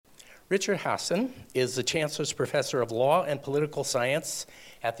Richard Hasen is the Chancellor's Professor of Law and Political Science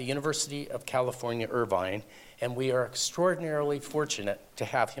at the University of California, Irvine, and we are extraordinarily fortunate to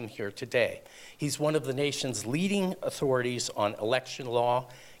have him here today. He's one of the nation's leading authorities on election law,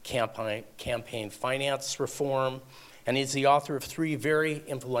 campaign finance reform, and he's the author of 3 very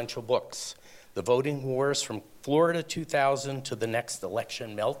influential books: The Voting Wars from Florida 2000 to the Next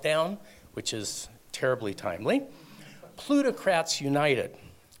Election Meltdown, which is terribly timely, Plutocrats United,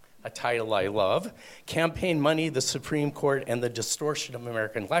 a title I love, Campaign Money, the Supreme Court, and the Distortion of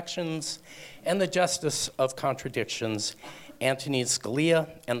American Elections, and the Justice of Contradictions, Antonin Scalia,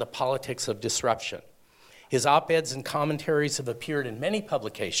 and the Politics of Disruption. His op-eds and commentaries have appeared in many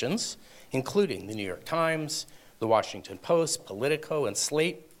publications, including the New York Times, the Washington Post, Politico, and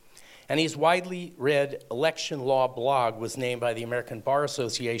Slate. And his widely read election law blog was named by the American Bar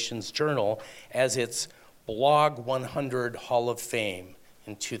Association's journal as its Blog 100 Hall of Fame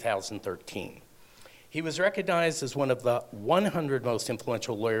in 2013. He was recognized as one of the 100 most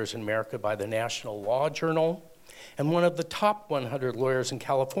influential lawyers in America by the National Law Journal, and one of the top 100 lawyers in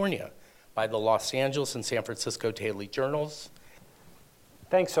California by the Los Angeles and San Francisco Daily Journals.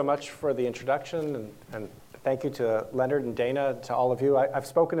 Thanks so much for the introduction, and thank you to Leonard and Dana, to all of you. I've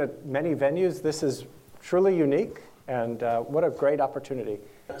spoken at many venues. This is truly unique, and what a great opportunity.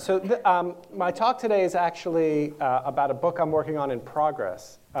 So my talk today is actually about a book I'm working on in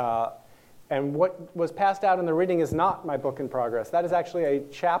progress. And what was passed out in the reading is not my book in progress. That is actually a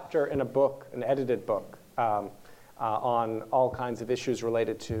chapter in a book, an edited book, on all kinds of issues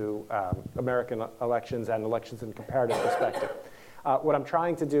related to American elections and elections in comparative perspective. What I'm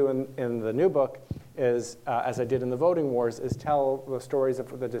trying to do in the new book is, as I did in the Voting Wars, is tell the stories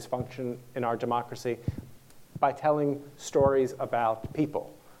of the dysfunction in our democracy by telling stories about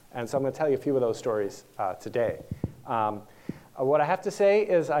people. And so I'm going to tell you a few of those stories today. What I have to say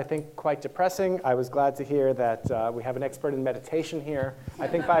is, I think, quite depressing. I was glad to hear that we have an expert in meditation here. I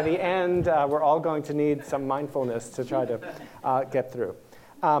think by the end, we're all going to need some mindfulness to try to get through.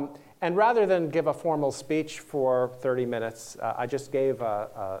 And rather than give a formal speech for 30 minutes, I just gave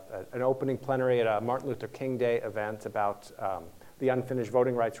an opening plenary at a Martin Luther King Day event about the unfinished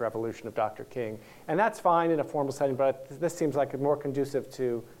voting rights revolution of Dr. King. And that's fine in a formal setting, but this seems like more conducive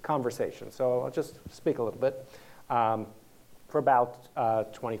to conversation. So I'll just speak a little bit for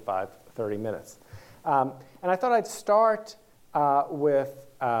about 25, 30 minutes. And I thought I'd start with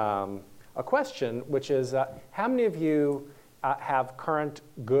a question, which is, how many of you have current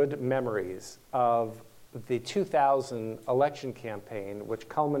good memories of the 2000 election campaign, which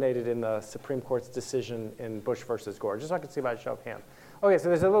culminated in the Supreme Court's decision in Bush versus Gore? Just so I can see by a show of hands. Okay, so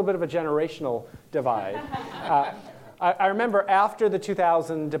there's a little bit of a generational divide. I remember after the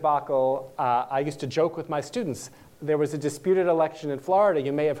 2000 debacle, I used to joke with my students, there was a disputed election in Florida,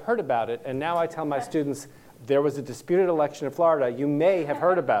 you may have heard about it, and now I tell my students, there was a disputed election in Florida, you may have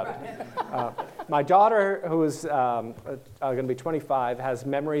heard about it. My daughter, who is going to be 25, has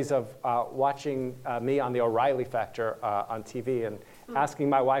memories of watching me on the O'Reilly Factor on TV and asking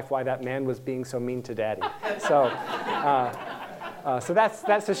my wife why that man was being so mean to Daddy. So,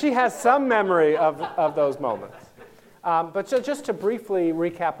 so she has some memory of those moments. But just to briefly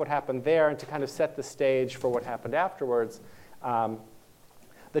recap what happened there and to kind of set the stage for what happened afterwards,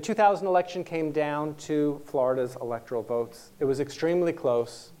 the 2000 election came down to Florida's electoral votes. It was extremely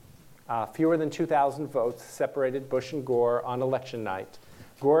close. Fewer than 2,000 votes separated Bush and Gore on election night.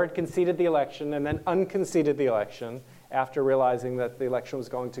 Gore had conceded the election and then unconceded the election after realizing that the election was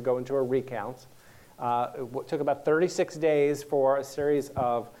going to go into a recount. It took about 36 days for a series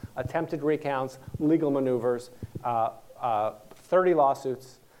of attempted recounts, legal maneuvers, 30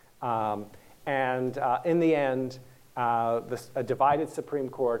 lawsuits, and in the end, a divided Supreme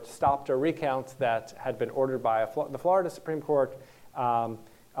Court stopped a recount that had been ordered by the Florida Supreme Court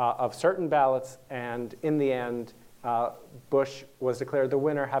of certain ballots, and in the end, Bush was declared the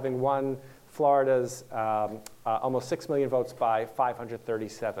winner, having won Florida's almost 6 million votes by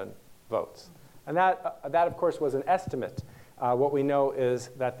 537 votes. And that, of course, was an estimate. What we know is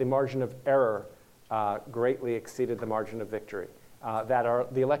that the margin of error greatly exceeded the margin of victory,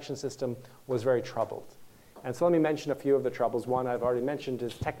 that the election system was very troubled. And so let me mention a few of the troubles. One I've already mentioned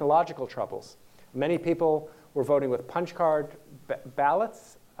is technological troubles. Many people were voting with punch card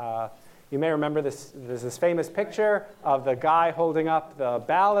ballots. You may remember this. There's this famous picture of the guy holding up the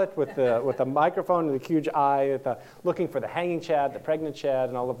ballot with the microphone and the huge eye, looking for the hanging chad, the pregnant chad,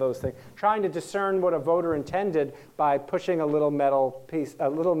 and all of those things, trying to discern what a voter intended by pushing a little metal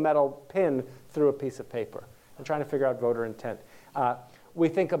pin through a piece of paper and trying to figure out voter intent. We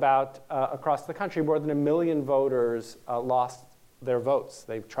think about across the country, more than 1 million voters lost their votes.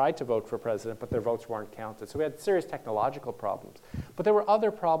 They tried to vote for president, but their votes weren't counted. So we had serious technological problems. But there were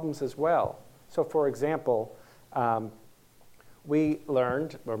other problems as well. So for example, we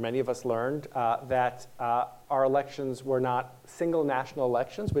learned, or many of us learned, that our elections were not single national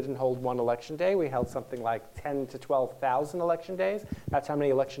elections. We didn't hold one election day. We held something like 10 to 12,000 election days. That's how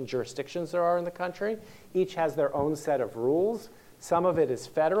many election jurisdictions there are in the country. Each has their own set of rules. Some of it is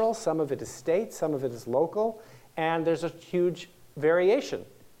federal, some of it is state, some of it is local. And there's a huge variation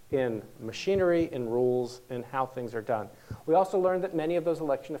in machinery, in rules, in how things are done. We also learned that many of those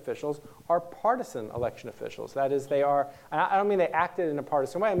election officials are partisan election officials. That is, they are, and I don't mean they acted in a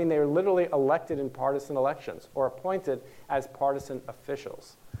partisan way, I mean they are literally elected in partisan elections or appointed as partisan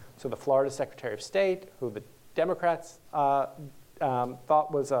officials. So the Florida Secretary of State, who the Democrats thought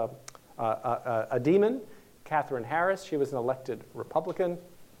was a demon, Katherine Harris, she was an elected Republican.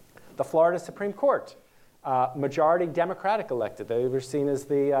 The Florida Supreme Court, majority Democratic elected. They were seen as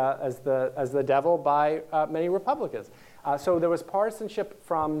the devil by many Republicans. So there was partisanship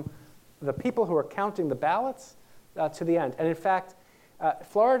from the people who are counting the ballots to the end. And in fact,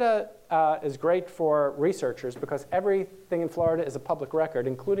 Florida is great for researchers because everything in Florida is a public record,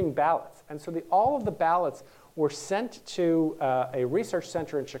 including ballots. And so all of the ballots were sent to a research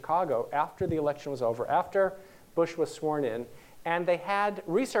center in Chicago after the election was over, after Bush was sworn in. And they had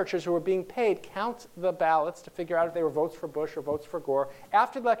researchers who were being paid count the ballots to figure out if they were votes for Bush or votes for Gore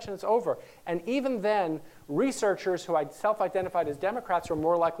after the election is over. And even then, researchers who had self-identified as Democrats were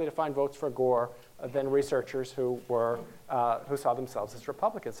more likely to find votes for Gore than researchers who saw themselves as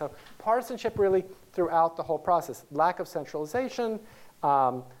Republicans. So partisanship really throughout the whole process. Lack of centralization,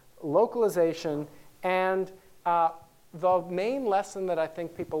 localization, and the main lesson that I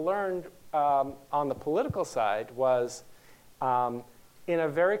think people learned on the political side was in a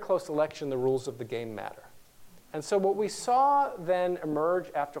very close election, the rules of the game matter. And so what we saw then emerge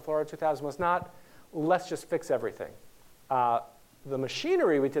after Florida 2000 was not, let's just fix everything. The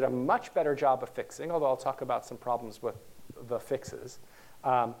machinery, we did a much better job of fixing, although I'll talk about some problems with the fixes.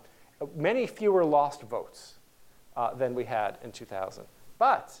 Many fewer lost votes than we had in 2000.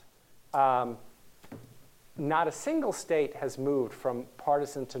 But not a single state has moved from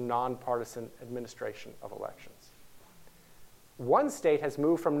partisan to nonpartisan administration of elections. One state has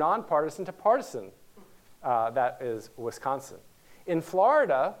moved from nonpartisan to partisan. That is Wisconsin. In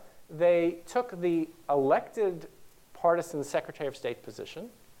Florida, they took the elected partisan Secretary of State position,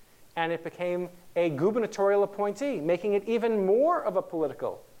 and it became a gubernatorial appointee, making it even more of a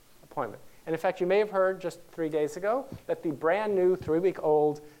political appointment. And in fact, you may have heard just 3 days ago that the brand new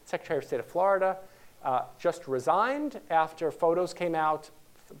 3-week-old Secretary of State of Florida just resigned after photos came out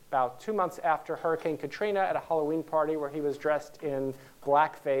about 2 months after Hurricane Katrina at a Halloween party where he was dressed in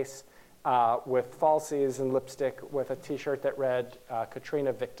blackface with falsies and lipstick with a T-shirt that read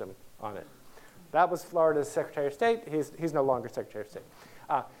Katrina victim on it. That was Florida's Secretary of State. He's no longer Secretary of State.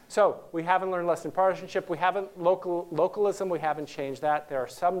 So we haven't learned less than partisanship. We haven't localism. We haven't changed that. There are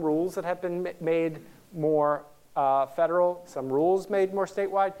some rules that have been made more federal, some rules made more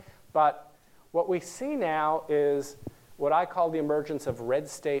statewide. But what we see now is what I call the emergence of red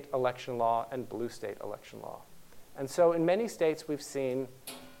state election law and blue state election law. And so in many states, we've seen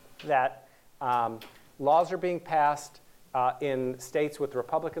that laws are being passed in states with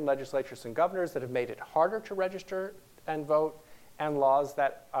Republican legislatures and governors that have made it harder to register and vote, and laws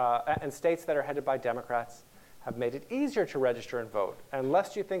that, and states that are headed by Democrats have made it easier to register and vote. And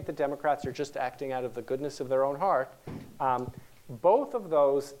lest you think the Democrats are just acting out of the goodness of their own heart, both of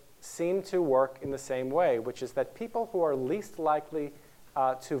those seem to work in the same way, which is that people who are least likely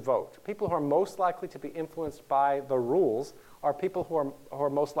to vote, people who are most likely to be influenced by the rules, are people who are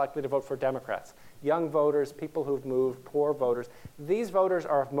most likely to vote for Democrats. Young voters, people who've moved, poor voters. These voters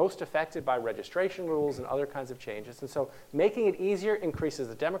are most affected by registration rules and other kinds of changes. And so making it easier increases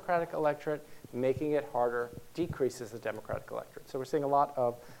the Democratic electorate. Making it harder decreases the Democratic electorate. So we're seeing a lot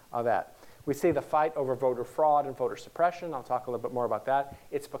of that. We see the fight over voter fraud and voter suppression. I'll talk a little bit more about that.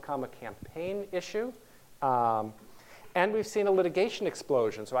 It's become a campaign issue. And we've seen a litigation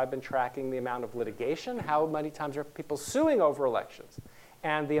explosion. So I've been tracking the amount of litigation. How many times are people suing over elections?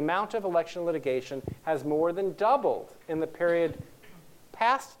 And the amount of election litigation has more than doubled in the period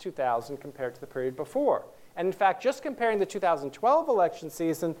past 2000 compared to the period before. And in fact, just comparing the 2012 election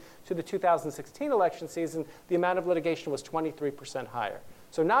season to the 2016 election season, the amount of litigation was 23% higher.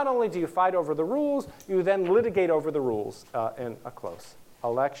 So not only do you fight over the rules, you then litigate over the rules in a close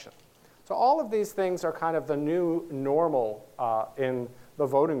election. So all of these things are kind of the new normal in the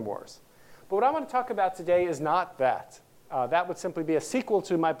voting wars. But what I want to talk about today is not that. That would simply be a sequel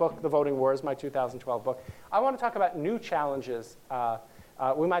to my book, The Voting Wars, my 2012 book. I want to talk about new challenges.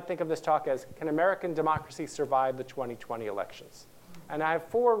 We might think of this talk as, can American democracy survive the 2020 elections? And I have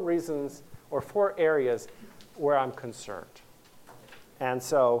 4 reasons, or 4 areas where I'm concerned. And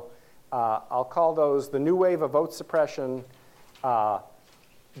so I'll call those the new wave of vote suppression,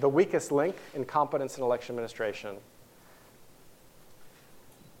 the weakest link, incompetence in election administration,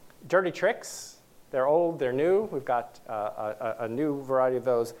 dirty tricks. They're old, they're new. We've got a new variety of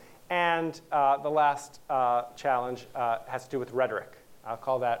those. And the last challenge has to do with rhetoric. I'll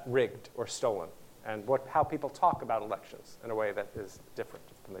call that rigged or stolen, and how people talk about elections in a way that is different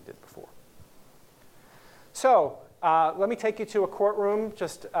than they did before. So let me take you to a courtroom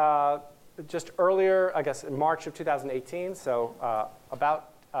just earlier, I guess in March of 2018, so about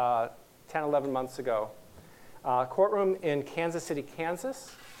 10, 11 months ago. Courtroom in Kansas City,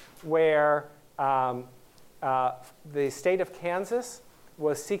 Kansas, where the state of Kansas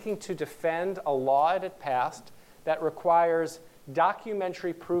was seeking to defend a law it had passed that requires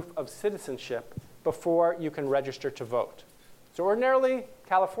documentary proof of citizenship before you can register to vote. So ordinarily,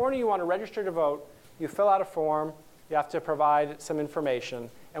 California, you want to register to vote, you fill out a form, you have to provide some information,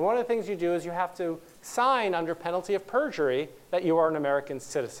 and one of the things you do is you have to sign under penalty of perjury that you are an American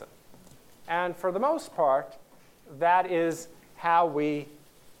citizen. And for the most part, that is how we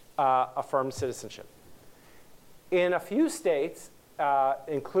affirm citizenship. In a few states,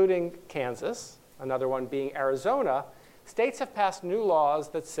 including Kansas, another one being Arizona, states have passed new laws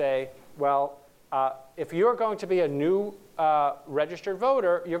that say, well, if you're going to be a new registered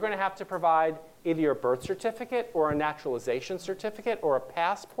voter, you're going to have to provide either your birth certificate or a naturalization certificate or a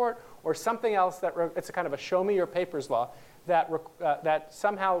passport or something else it's a kind of a show me your papers law that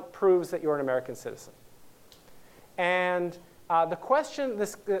somehow proves that you're an American citizen. And the question,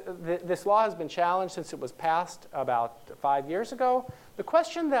 this law has been challenged since it was passed about 5 years ago. The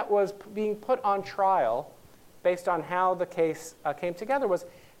question that was being put on trial based on how the case came together was,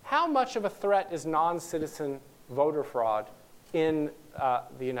 how much of a threat is non-citizen voter fraud in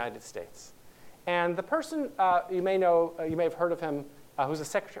the United States? And the person you may know, you may have heard of him,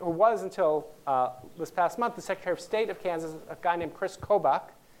 who was until this past month the Secretary of State of Kansas, a guy named Chris Kobach.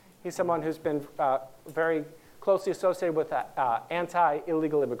 He's someone who's been very closely associated with the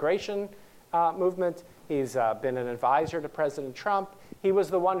anti-illegal immigration movement. He's been an advisor to President Trump. He was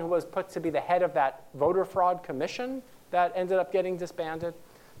the one who was put to be the head of that voter fraud commission that ended up getting disbanded.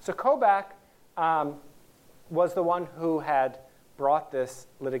 So Kobach was the one who had brought this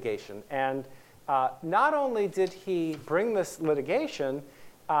litigation. And not only did he bring this litigation,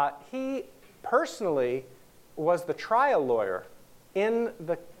 he personally was the trial lawyer in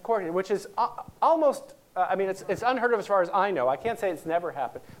the court, which is almost, I mean, it's unheard of as far as I know. I can't say it's never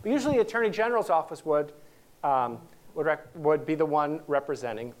happened. But usually the Attorney General's office would be the one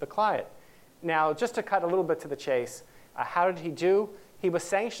representing the client. Now, just to cut a little bit to the chase, how did he do? He was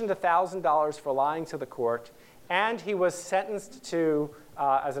sanctioned $1,000 for lying to the court, and he was sentenced to,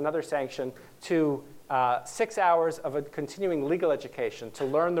 as another sanction, to 6 hours of a continuing legal education to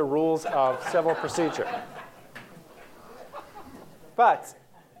learn the rules of civil procedure. But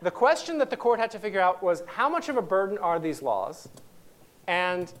the question that the court had to figure out was, how much of a burden are these laws,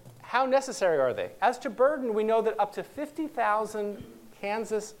 and how necessary are they? As to burden, we know that up to 50,000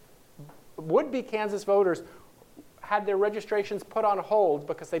 would-be Kansas voters had their registrations put on hold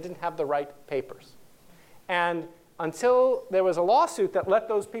because they didn't have the right papers. And until there was a lawsuit that let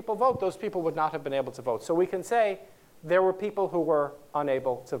those people vote, those people would not have been able to vote. So we can say there were people who were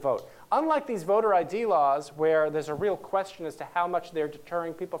unable to vote. Unlike these voter ID laws, where there's a real question as to how much they're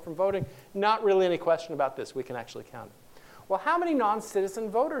deterring people from voting, not really any question about this. We can actually count it. Well, how many non-citizen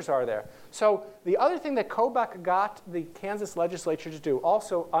voters are there? So the other thing that Kobach got the Kansas legislature to do,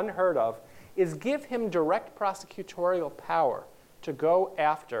 also unheard of, is give him direct prosecutorial power to go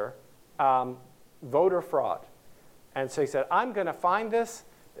after voter fraud. And so he said, I'm going to find this.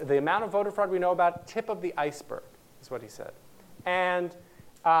 The amount of voter fraud we know about, tip of the iceberg, is what he said. And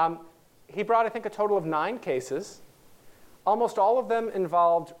he brought, I think, a total of 9 cases. Almost all of them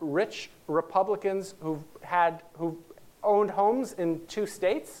involved rich Republicans who owned homes in 2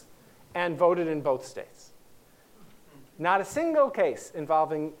 states and voted in both states. Not a single case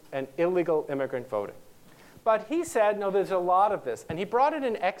involving an illegal immigrant voting. But he said, no, there's a lot of this. And he brought in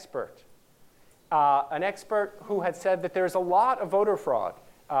an expert who had said that there's a lot of voter fraud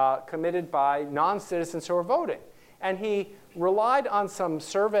committed by non-citizens who are voting. And he relied on some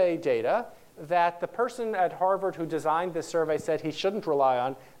survey data that the person at Harvard who designed this survey said he shouldn't rely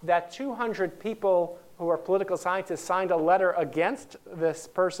on, that 200 people who are political scientists signed a letter against this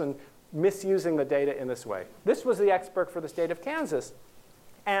person misusing the data in this way. This was the expert for the state of Kansas.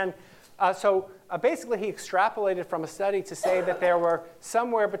 And so basically, he extrapolated from a study to say that there were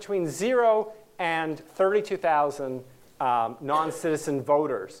somewhere between 0 and 32,000 non-citizen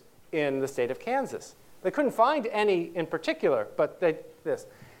voters in the state of Kansas. They couldn't find any in particular, but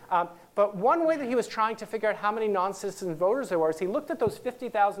but one way that he was trying to figure out how many non-citizen voters there were is he looked at those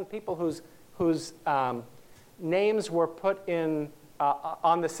 50,000 people whose names were put in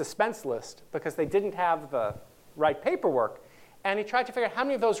on the suspense list because they didn't have the right paperwork. And he tried to figure out how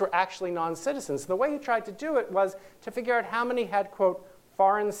many of those were actually non-citizens. The way he tried to do it was to figure out how many had, quote,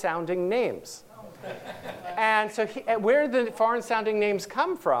 foreign-sounding names. And so where did the foreign-sounding names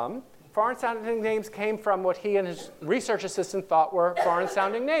come from? Foreign-sounding names came from what he and his research assistant thought were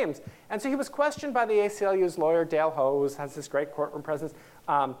foreign-sounding names. And so he was questioned by the ACLU's lawyer, Dale Ho, who has this great courtroom presence.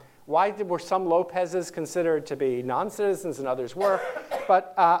 Why were some Lopez's considered to be non-citizens and others were?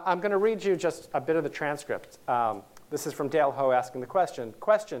 But I'm going to read you just a bit of the transcript. This is from Dale Ho asking the question.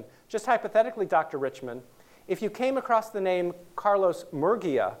 Question, just hypothetically, Dr. Richman, if you came across the name Carlos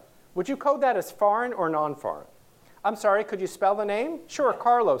Murguia, would you code that as foreign or non-foreign? I'm sorry, could you spell the name? Sure,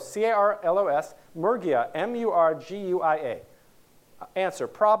 Carlos, C-A-R-L-O-S, Murguia, M-U-R-G-U-I-A. Answer,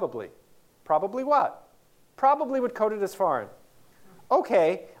 probably. Probably what? Probably would code it as foreign.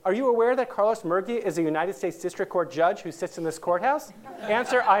 Okay, are you aware that Carlos Murguia is a United States District Court judge who sits in this courthouse?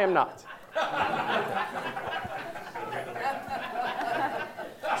 Answer, I am not.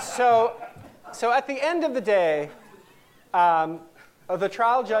 So at the end of the day, the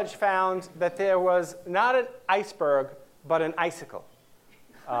trial judge found that there was not an iceberg, but an icicle.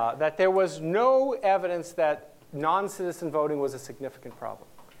 That there was no evidence that non-citizen voting was a significant problem.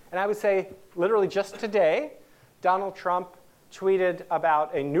 And I would say, literally just today, Donald Trump tweeted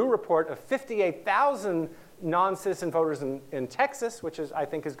about a new report of 58,000 non-citizen voters in Texas, which I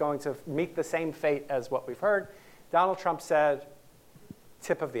think is going to meet the same fate as what we've heard. Donald Trump said,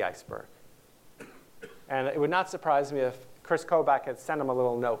 tip of the iceberg. And it would not surprise me if Chris Kobach had sent him a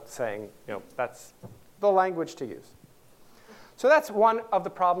little note saying, that's the language to use. So that's one of the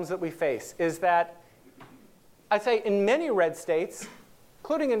problems that we face, is that I'd say in many red states,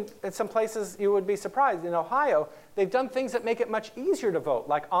 including in some places you would be surprised, in Ohio, they've done things that make it much easier to vote,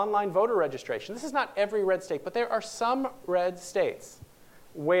 like online voter registration. This is not every red state, but there are some red states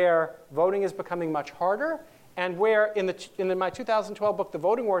where voting is becoming much harder, and where in my 2012 book, The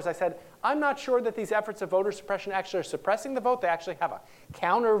Voting Wars, I said, I'm not sure that these efforts of voter suppression actually are suppressing the vote. They actually have a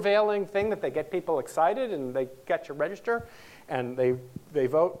countervailing thing that they get people excited and they get to register and they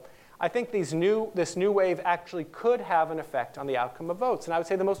vote. I think this new wave actually could have an effect on the outcome of votes. And I would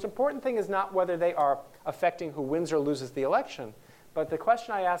say the most important thing is not whether they are affecting who wins or loses the election, but the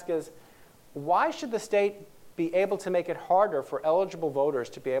question I ask is, why should the state be able to make it harder for eligible voters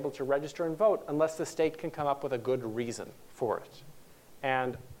to be able to register and vote unless the state can come up with a good reason for it?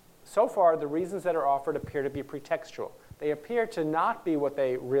 And so far, the reasons that are offered appear to be pretextual. They appear to not be what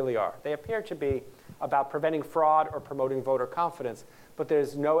they really are. They appear to be about preventing fraud or promoting voter confidence, but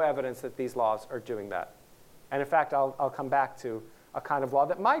there's no evidence that these laws are doing that. And in fact, I'll come back to a kind of law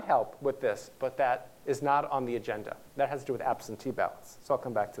that might help with this, but that is not on the agenda. That has to do with absentee ballots. So I'll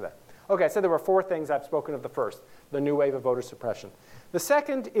come back to that. Okay, so there were 4 things. I've spoken of the first, the new wave of voter suppression. The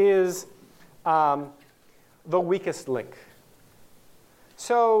second is the weakest link.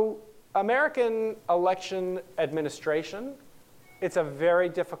 So American election administration, it's a very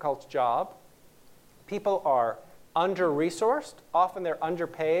difficult job. People are under-resourced. Often they're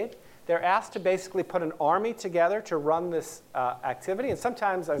underpaid. They're asked to basically put an army together to run this activity. And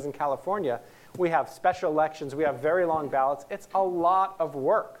sometimes, as in California, we have special elections. We have very long ballots. It's a lot of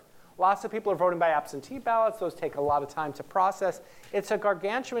work. Lots of people are voting by absentee ballots. Those take a lot of time to process. It's a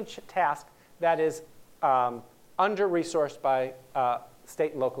gargantuan task that is under-resourced by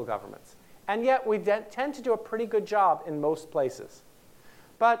state and local governments. And yet, we tend to do a pretty good job in most places.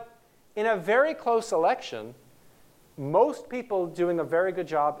 But in a very close election, most people doing a very good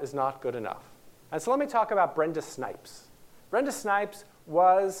job is not good enough. And so let me talk about Brenda Snipes. Brenda Snipes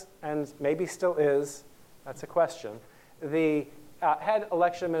was, and maybe still is, that's a question, the head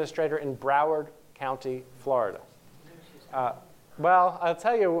election administrator in Broward County, Florida. Well, I'll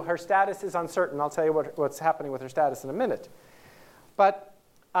tell you, her status is uncertain. I'll tell you what's happening with her status in a minute. But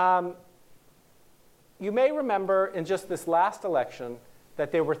you may remember in just this last election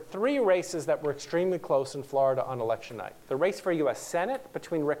that there were 3 races that were extremely close in Florida on election night. The race for U.S. Senate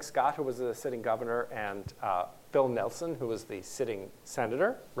between Rick Scott, who was the sitting governor, and Bill Nelson, who was the sitting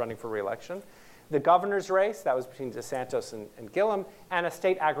senator running for re-election. The governor's race, that was between DeSantis and Gillum, and a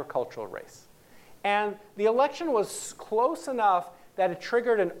state agricultural race. And the election was close enough that it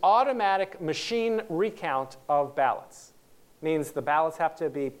triggered an automatic machine recount of ballots. Means the ballots have to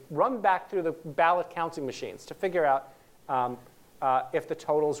be run back through the ballot counting machines to figure out if the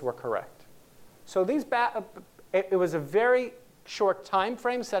totals were correct. So it was a very short time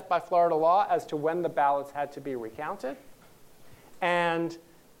frame set by Florida law as to when the ballots had to be recounted. And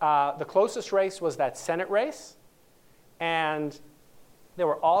the closest race was that Senate race. And there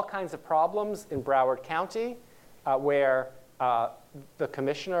were all kinds of problems in Broward County where the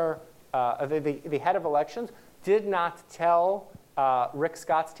commissioner, the head of elections, did not tell Rick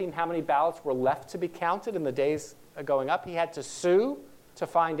Scott's team how many ballots were left to be counted in the days going up. He had to sue to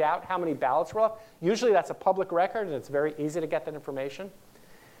find out how many ballots were left. Usually that's a public record, and it's very easy to get that information.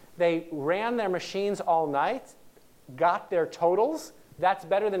 They ran their machines all night, got their totals. That's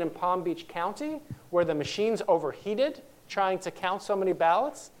better than in Palm Beach County, where the machines overheated trying to count so many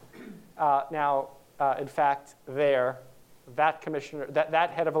ballots. In fact, that commissioner, that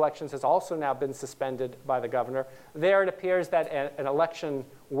head of elections has also now been suspended by the governor. There it appears that an election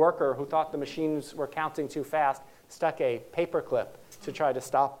worker who thought the machines were counting too fast stuck a paper clip to try to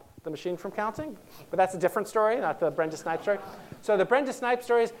stop the machine from counting. But that's a different story, not the Brenda Snipes story. So the Brenda Snipes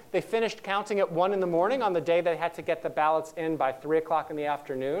stories, they finished counting at 1 in the morning on the day they had to get the ballots in by 3 o'clock in the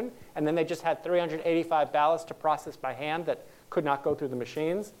afternoon. And then they just had 385 ballots to process by hand that could not go through the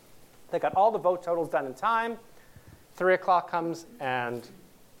machines. They got all the vote totals done in time. 3 o'clock comes, and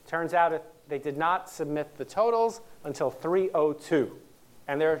turns out they did not submit the totals until 3:02.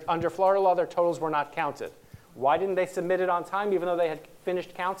 And under Florida law, their totals were not counted. Why didn't they submit it on time, even though they had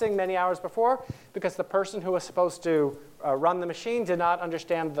finished counting many hours before? Because the person who was supposed to run the machine did not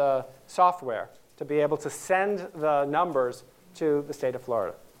understand the software to be able to send the numbers to the state of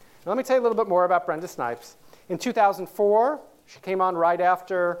Florida. Now, let me tell you a little bit more about Brenda Snipes. In 2004, she came on right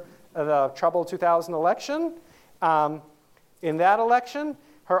after the troubled 2000 election. In that election,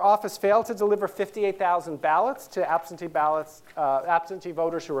 her office failed to deliver 58,000 ballots to absentee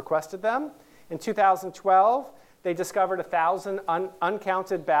voters who requested them. In 2012, they discovered 1,000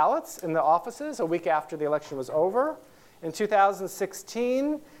 uncounted ballots in the offices a week after the election was over. In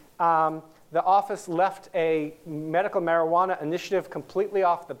 2016, the office left a medical marijuana initiative completely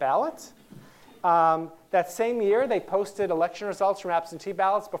off the ballot. That same year, they posted election results from absentee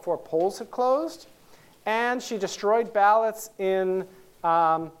ballots before polls had closed. And she destroyed ballots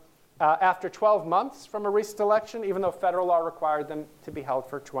after 12 months from a recent election, even though federal law required them to be held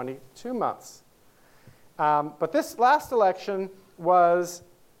for 22 months. But this last election was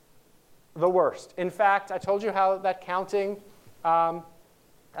the worst. In fact, I told you how that counting, they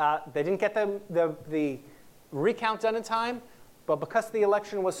didn't get the recount done in time, but because the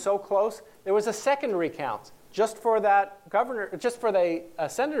election was so close, there was a second recount just for the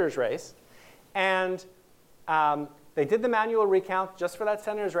senator's race. And they did the manual recount just for that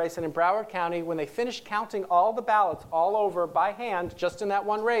senator's race. And in Broward County, when they finished counting all the ballots all over by hand, just in that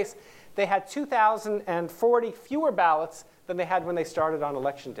one race, they had 2,040 fewer ballots than they had when they started on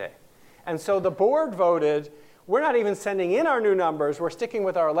Election Day. And so the board voted, we're not even sending in our new numbers, we're sticking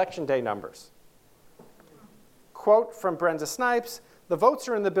with our Election Day numbers. Quote from Brenda Snipes, "The votes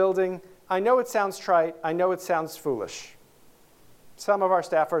are in the building. I know it sounds trite. I know it sounds foolish. Some of our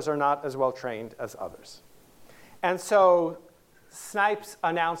staffers are not as well trained as others." And so Snipes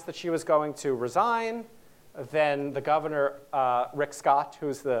announced that she was going to resign. Then the governor, Rick Scott, who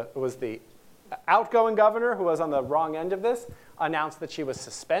was the outgoing governor, who was on the wrong end of this, announced that she was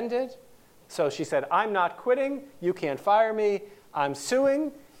suspended. So she said, "I'm not quitting. You can't fire me. I'm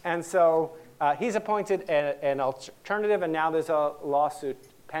suing." And so he's appointed an alternative, and now there's a lawsuit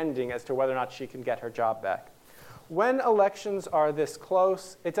pending as to whether or not she can get her job back. When elections are this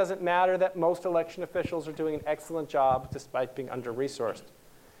close, it doesn't matter that most election officials are doing an excellent job despite being under-resourced.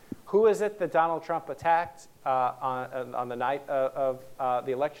 Who is it that Donald Trump attacked on the night of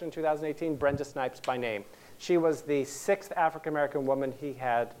the election in 2018? Brenda Snipes by name. She was the 6th African-American woman he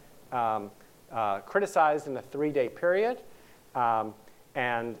had criticized in a 3-day period.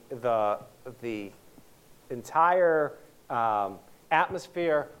 And the entire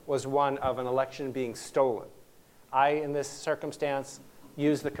atmosphere was one of an election being stolen. I, in this circumstance,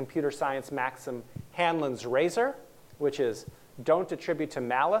 use the computer science maxim Hanlon's razor, which is don't attribute to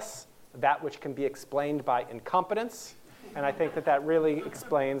malice that which can be explained by incompetence. And I think that really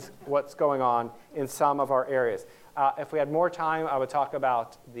explains what's going on in some of our areas. If we had more time, I would talk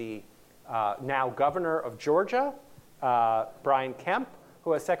about the now governor of Georgia, Brian Kemp,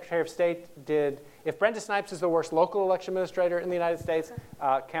 who as Secretary of State did, if Brenda Snipes is the worst local election administrator in the United States,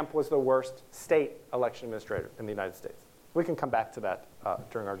 Kemp was the worst state election administrator in the United States. We can come back to that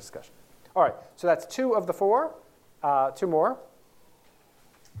during our discussion. All right, so that's 2 of the 4. 2 more.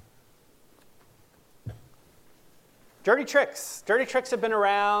 Dirty tricks. Dirty tricks have been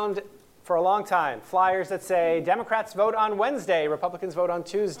around for a long time. Flyers that say, Democrats vote on Wednesday, Republicans vote on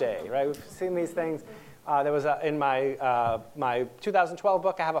Tuesday, right? We've seen these things. There was in my 2012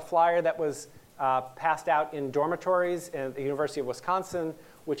 book, I have a flyer that was passed out in dormitories at the University of Wisconsin,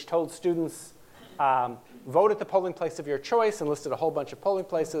 which told students, vote at the polling place of your choice, and listed a whole bunch of polling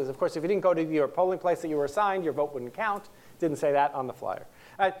places. Of course, if you didn't go to your polling place that you were assigned, your vote wouldn't count. Didn't say that on the flyer.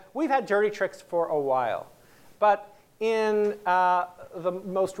 We've had dirty tricks for a while. But in the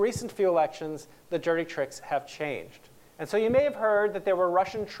most recent few elections, the dirty tricks have changed. And so you may have heard that there were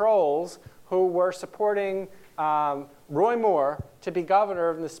Russian trolls who were supporting Roy Moore to be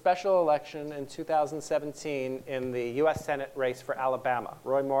governor in the special election in 2017 in the US Senate race for Alabama.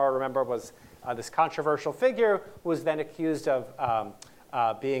 Roy Moore, remember, was this controversial figure who was then accused of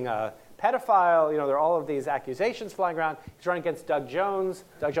being a pedophile. You know, there are all of these accusations flying around. He's running against Doug Jones.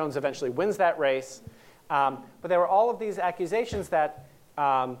 Doug Jones eventually wins that race. But there were all of these accusations that,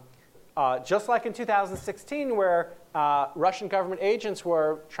 just like in 2016, where Russian government agents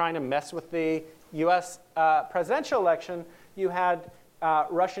were trying to mess with the US presidential election, you had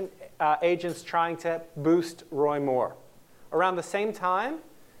Russian agents trying to boost Roy Moore. Around the same time,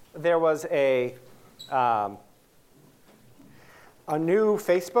 there was a new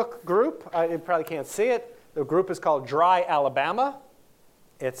Facebook group. You probably can't see it. The group is called Dry Alabama.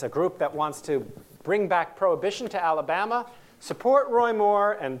 It's a group that wants to bring back prohibition to Alabama, support Roy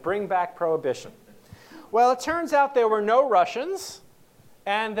Moore, and bring back prohibition. Well, it turns out there were no Russians,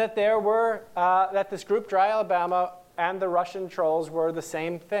 and that that this group, Dry Alabama, and the Russian trolls were the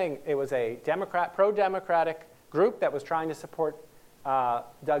same thing. It was a pro-democratic group that was trying to support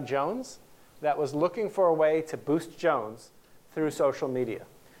Doug Jones, that was looking for a way to boost Jones through social media,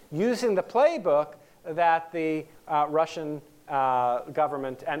 using the playbook that the Russian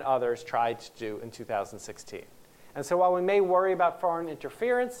government and others tried to do in 2016. And so while we may worry about foreign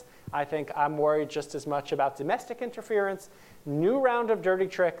interference, I think I'm worried just as much about domestic interference. New round of dirty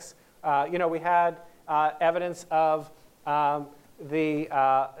tricks. We had evidence of these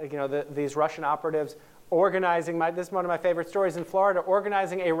Russian operatives organizing, this is one of my favorite stories, in Florida,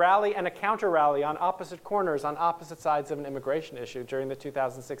 organizing a rally and a counter-rally on opposite corners, on opposite sides of an immigration issue during the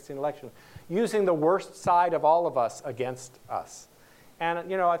 2016 election, using the worst side of all of us against us. And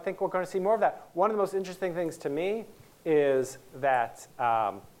I think we're going to see more of that. One of the most interesting things to me is that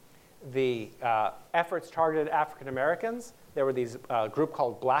the efforts targeted African Americans. There were these group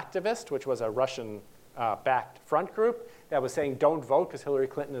called Blacktivist, which was a Russian-backed front group that was saying don't vote because Hillary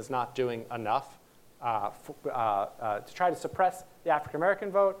Clinton is not doing enough to try to suppress the African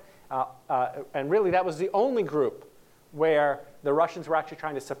American vote. And really that was the only group where the Russians were actually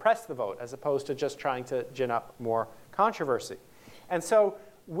trying to suppress the vote as opposed to just trying to gin up more controversy. And so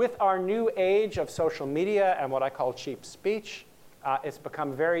with our new age of social media and what I call cheap speech, it's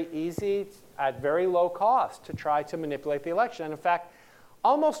become very easy at very low cost to try to manipulate the election. And in fact,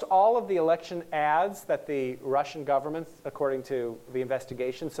 almost all of the election ads that the Russian government, according to the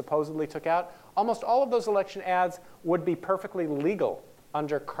investigation, supposedly took out, almost all of those election ads would be perfectly legal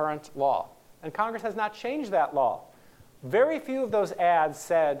under current law. And Congress has not changed that law. Very few of those ads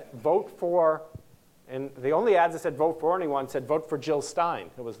said vote for, and the only ads that said vote for anyone said vote for Jill Stein,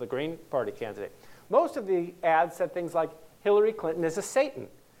 who was the Green Party candidate. Most of the ads said things like Hillary Clinton is a Satan.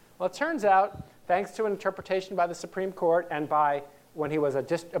 Well, it turns out, thanks to an interpretation by the Supreme Court and by when he was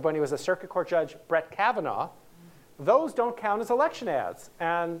a circuit court judge, Brett Kavanaugh, those don't count as election ads.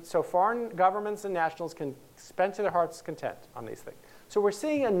 And so foreign governments and nationals can spend to their heart's content on these things. So we're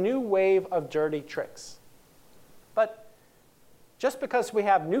seeing a new wave of dirty tricks. But just because we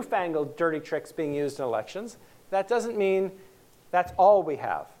have newfangled dirty tricks being used in elections, that doesn't mean that's all we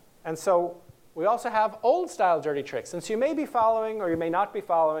have. And so we also have old-style dirty tricks. And so you may be following, or you may not be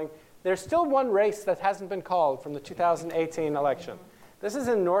following, there's still one race that hasn't been called from the 2018 election. This is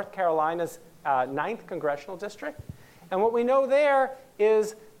in North Carolina's 9th congressional district. And what we know there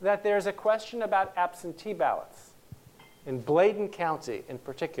is that there's a question about absentee ballots in Bladen County in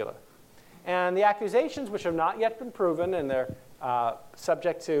particular. And the accusations, which have not yet been proven, and they're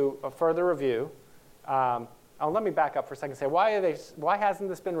subject to a further review. Let me back up for a second and say, why hasn't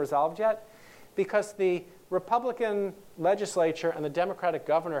this been resolved yet? Because the Republican legislature and the Democratic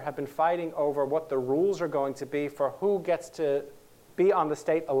governor have been fighting over what the rules are going to be for who gets to be on the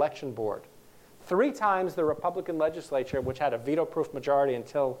state election board. 3 times the Republican legislature, which had a veto-proof majority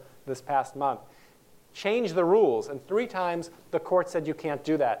until this past month, changed the rules. And 3 times the court said you can't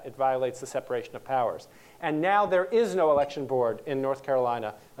do that. It violates the separation of powers. And now there is no election board in North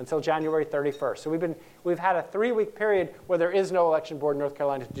Carolina until January 31st. So we've had a 3-week period where there is no election board in North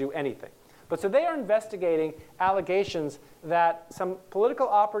Carolina to do anything. But so they are investigating allegations that some political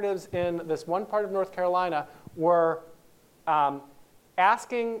operatives in this one part of North Carolina were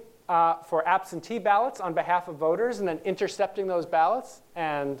asking for absentee ballots on behalf of voters and then intercepting those ballots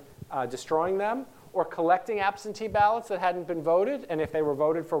and destroying them, or collecting absentee ballots that hadn't been voted, and if they were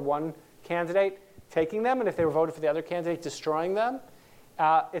voted for one candidate, taking them, and if they were voted for the other candidate, destroying them.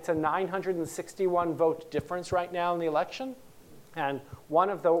 It's a 961 vote difference right now in the election. And one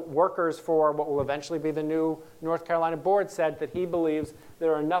of the workers for what will eventually be the new North Carolina board said that he believes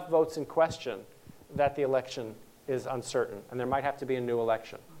there are enough votes in question that the election is uncertain, and there might have to be a new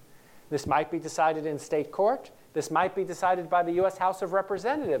election. This might be decided in state court. This might be decided by the US House of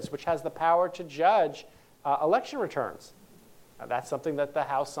Representatives, which has the power to judge election returns. Now, that's something that the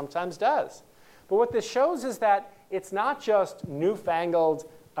House sometimes does. But what this shows is that it's not just newfangled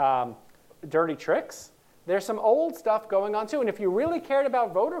dirty tricks. There's some old stuff going on too. And if you really cared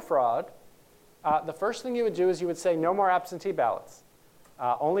about voter fraud, the first thing you would do is you would say no more absentee ballots,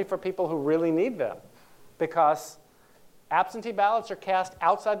 only for people who really need them. Because absentee ballots are cast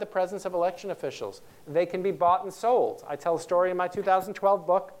outside the presence of election officials. They can be bought and sold. I tell a story in my 2012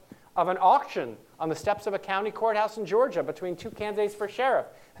 book of an auction on the steps of a county courthouse in Georgia between two candidates for sheriff,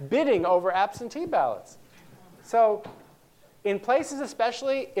 bidding over absentee ballots. So in places,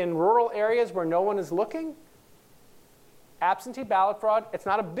 especially in rural areas where no one is looking, absentee ballot fraud, it's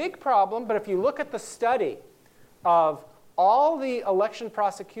not a big problem, but if you look at the study of all the election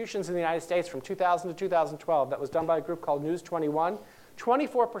prosecutions in the United States from 2000 to 2012 that was done by a group called News 21,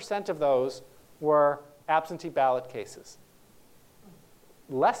 24% of those were absentee ballot cases.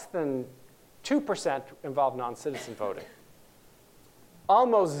 Less than 2% involved non-citizen voting.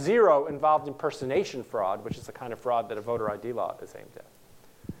 Almost zero involved impersonation fraud, which is the kind of fraud that a voter ID law is aimed at.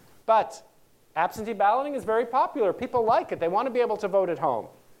 But absentee balloting is very popular. People like it. They want to be able to vote at home.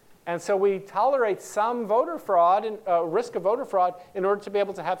 And so we tolerate some voter fraud and risk of voter fraud in order to be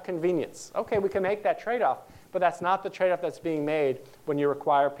able to have convenience. OK, we can make that trade-off. But that's not the trade-off that's being made when you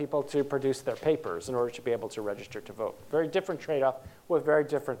require people to produce their papers in order to be able to register to vote. Very different trade-off with very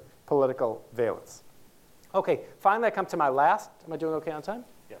different political valence. OK, finally I come to my last. Am I doing OK on time?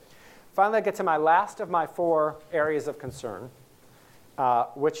 Yeah. Finally I get to my last of my 4 areas of concern,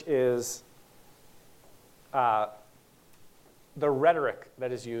 which is the rhetoric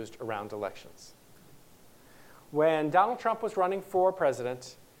that is used around elections. When Donald Trump was running for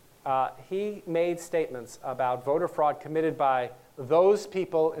president, he made statements about voter fraud committed by those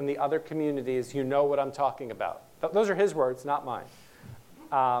people in the other communities. You know what I'm talking about. Those are his words, not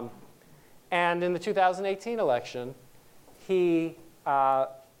mine. And in the 2018 election, he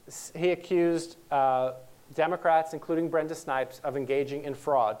accused Democrats, including Brenda Snipes, of engaging in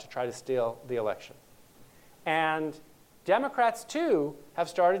fraud to try to steal the election. And Democrats, too, have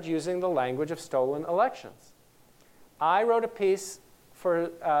started using the language of stolen elections. I wrote a piece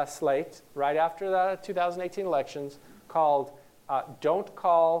for Slate right after the 2018 elections called Don't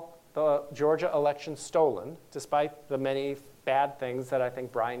Call the Georgia Election Stolen, despite the many bad things that I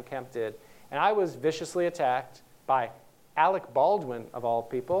think Brian Kemp did. And I was viciously attacked by Alec Baldwin, of all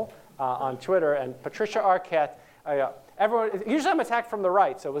people, on Twitter, and Patricia Arquette. Usually I'm attacked from the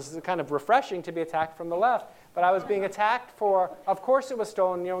right, so it was kind of refreshing to be attacked from the left. But I was being attacked for, of course it was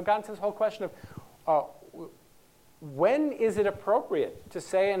stolen. You know, we got into this whole question of when is it appropriate to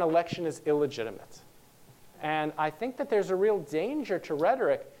say an election is illegitimate? And I think that there's a real danger to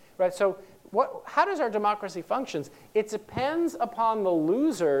rhetoric, right? So how does our democracy function? It depends upon the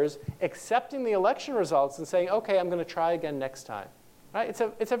losers accepting the election results and saying, OK, I'm going to try again next time. Right?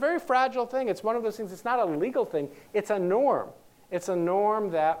 It's a very fragile thing. It's one of those things. It's not a legal thing. It's a norm. It's a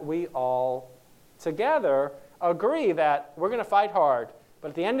norm that we all together agree that we're going to fight hard. But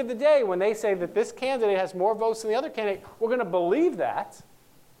at the end of the day, when they say that this candidate has more votes than the other candidate, we're going to believe that.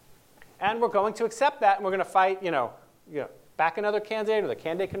 And we're going to accept that. And we're going to fight, back another candidate, or the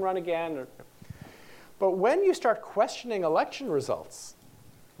candidate can run again. But when you start questioning election results,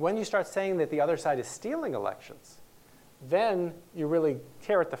 when you start saying that the other side is stealing elections, then you really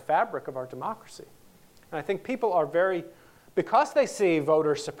tear at the fabric of our democracy. And I think people are because they see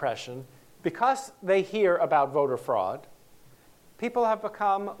voter suppression, because they hear about voter fraud, people have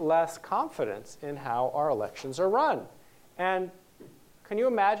become less confident in how our elections are run. And can you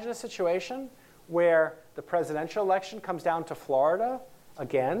imagine a situation where the presidential election comes down to Florida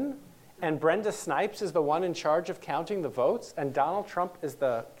again, and Brenda Snipes is the one in charge of counting the votes, and Donald Trump is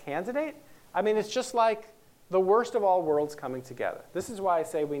the candidate? I mean, it's just like the worst of all worlds coming together. This is why I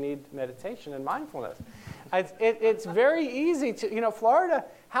say we need meditation and mindfulness. It's very easy to, Florida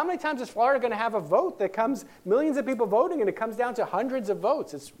How many times is Florida going to have a vote that comes, millions of people voting, and it comes down to hundreds of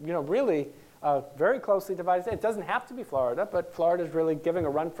votes? It's really very closely divided state. It doesn't have to be Florida, but Florida is really giving a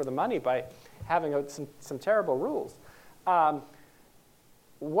run for the money by having some terrible rules.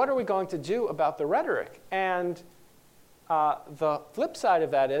 What are we going to do about the rhetoric? And the flip side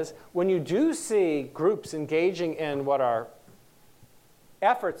of that is when you do see groups engaging in what are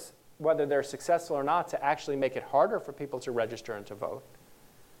efforts, whether they're successful or not, to actually make it harder for people to register and to vote,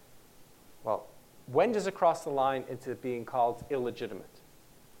 well, when does it cross the line into being called illegitimate?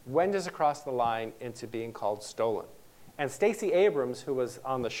 When does it cross the line into being called stolen? And Stacey Abrams, who was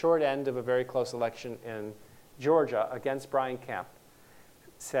on the short end of a very close election in Georgia against Brian Kemp,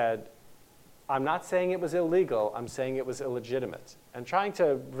 said, I'm not saying it was illegal, I'm saying it was illegitimate. And trying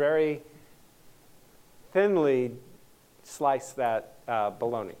to very thinly slice that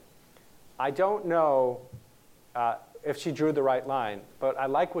baloney. I don't know if she drew the right line, but I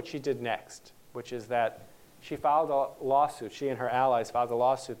like what she did next, which is that she filed a lawsuit, she and her allies filed a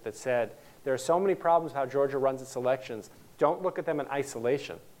lawsuit that said, there are so many problems how Georgia runs its elections. Don't look at them in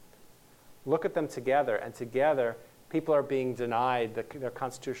isolation. Look at them together, and together people are being denied their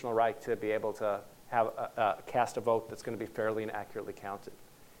constitutional right to be able to have cast a vote that's going to be fairly and accurately counted.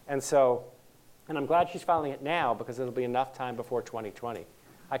 And I'm glad she's filing it now because it'll be enough time before 2020.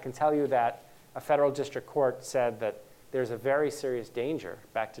 I can tell you that a federal district court said that there's a very serious danger,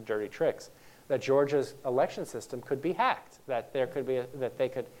 back to dirty tricks, that Georgia's election system could be hacked, that there could be,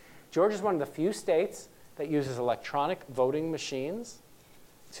 Georgia's one of the few states that uses electronic voting machines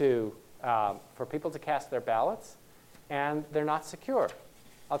for people to cast their ballots, and they're not secure.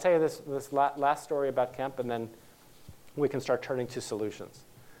 I'll tell you this last story about Kemp, and then we can start turning to solutions.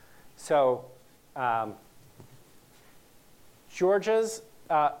 So Georgia's,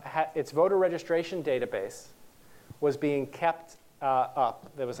 its voter registration database was being kept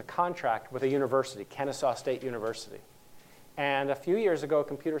up. There was a contract with a university, Kennesaw State University. And a few years ago, a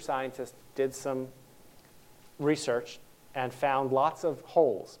computer scientist did some research and found lots of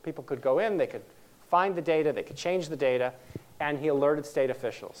holes. People could go in, they could find the data, they could change the data, and he alerted state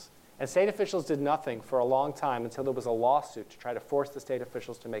officials. And state officials did nothing for a long time until there was a lawsuit to try to force the state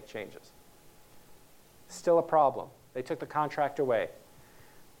officials to make changes. Still a problem. They took the contract away.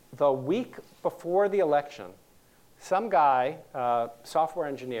 The week before the election, some guy, software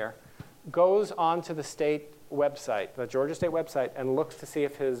engineer, goes onto the state website, the Georgia State website, and looks to see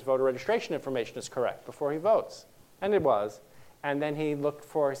if his voter registration information is correct before he votes. And it was. And then he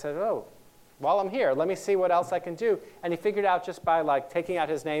said, oh, while I'm here, let me see what else I can do. And he figured out just by taking out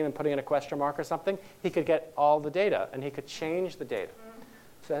his name and putting in a question mark or something, he could get all the data, and he could change the data.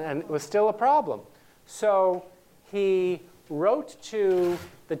 And it was still a problem. So he wrote to,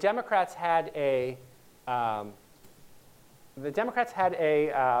 the Democrats had a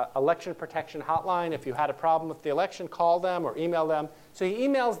election protection hotline. If you had a problem with the election, call them or email them. So he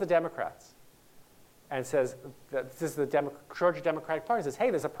emails the Democrats and says, this is the Georgia Democratic Party, says, hey,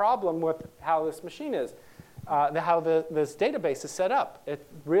 there's a problem with how this machine is, how this database is set up. It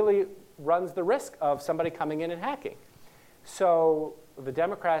really runs the risk of somebody coming in and hacking. So the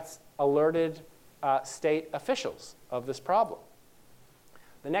Democrats alerted state officials of this problem.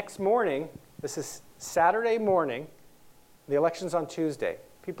 The next morning, this is Saturday morning, the election's on Tuesday.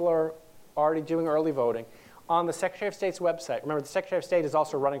 People are already doing early voting. On the Secretary of State's website, remember the Secretary of State is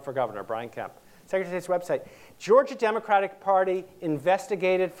also running for governor, Brian Kemp. Secretary of State's website, Georgia Democratic Party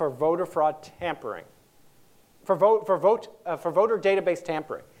investigated for voter fraud tampering, for voter database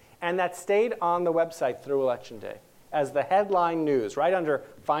tampering. And that stayed on the website through Election Day as the headline news, right under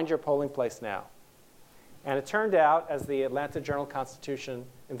Find Your Polling Place Now. And it turned out, as the Atlanta Journal-Constitution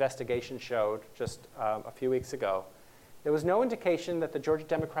investigation showed just a few weeks ago, there was no indication that the Georgia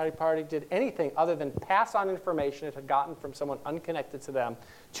Democratic Party did anything other than pass on information it had gotten from someone unconnected to them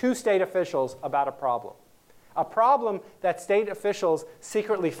to state officials about a problem. A problem that state officials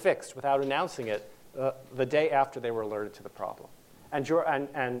secretly fixed without announcing it the day after they were alerted to the problem.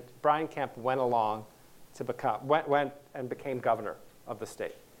 And Brian Kemp went and became governor of the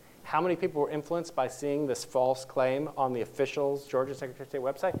state. How many people were influenced by seeing this false claim on the official's Georgia Secretary of State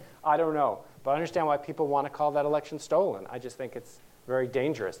website? I don't know. But I understand why people want to call that election stolen. I just think it's very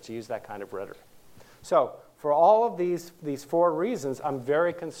dangerous to use that kind of rhetoric. So for all of these four reasons, I'm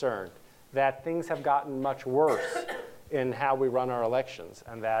very concerned that things have gotten much worse in how we run our elections,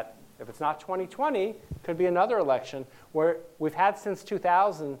 and that if it's not 2020, it could be another election where we've had since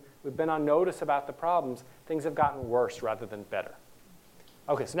 2000, we've been on notice about the problems. Things have gotten worse rather than better.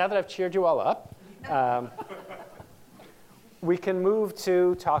 Okay, so now that I've cheered you all up, we can move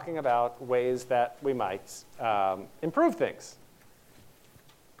to talking about ways that we might improve things.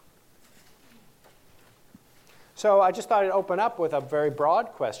 So I just thought I'd open up with a very broad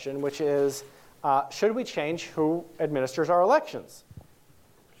question, which is, should we change who administers our elections?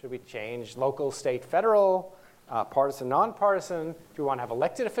 Should we change local, state, federal, partisan, nonpartisan? Do we want to have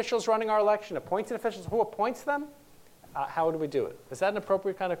elected officials running our election, appointed officials? Who appoints them? How do we do it? Is that an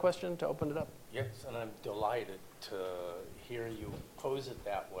appropriate kind of question to open it up? Yes, and I'm delighted to hear you pose it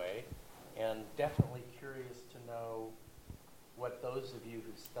that way, and definitely curious to know what those of you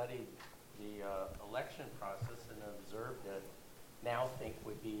who studied the election process and observed it now think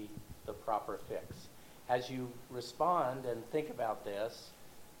would be the proper fix. As you respond and think about this,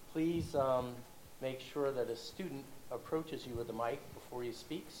 please make sure that a student approaches you with a mic before you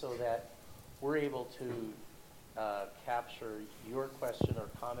speak so that we're able to capture your question or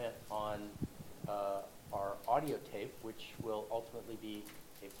comment on our audio tape, which will ultimately be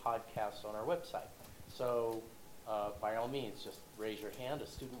a podcast on our website. So by all means, just raise your hand. A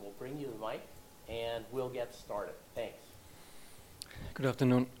student will bring you the mic, and we'll get started. Thanks. Good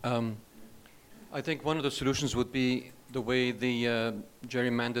afternoon. I think one of the solutions would be the way the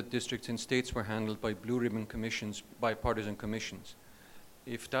gerrymandered districts in states were handled by blue ribbon commissions, bipartisan commissions.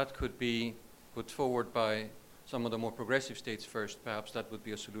 If that could be put forward by some of the more progressive states first, perhaps that would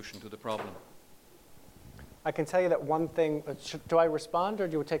be a solution to the problem. I can tell you that one thing, do I respond or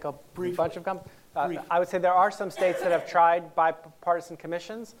do you take a bunch of comments? Briefly. I would say there are some states that have tried bipartisan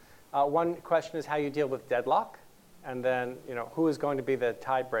commissions. One question is how you deal with deadlock. And then, who is going to be the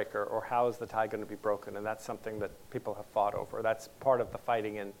tiebreaker, or how is the tie going to be broken? And that's something that people have fought over. That's part of the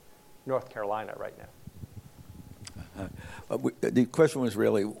fighting in North Carolina right now. The question was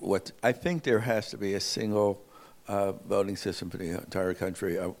really I think there has to be a single voting system for the entire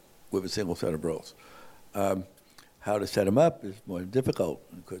country with a single set of rules. How to set them up is more difficult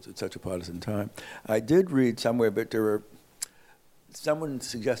because it's such a partisan time. I did read somewhere, but someone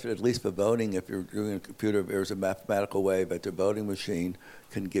suggested, at least for voting, if you're doing a computer, there's a mathematical way that the voting machine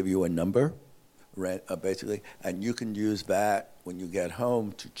can give you a number, basically, and you can use that when you get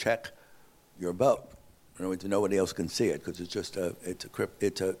home to check your vote. In other words, nobody else can see it because it's just it's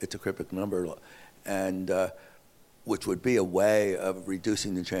a cryptic number, and which would be a way of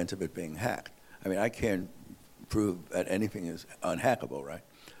reducing the chance of it being hacked. I mean, I can't prove that anything is unhackable, right?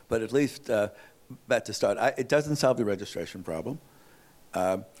 But at least that's a start. It doesn't solve the registration problem.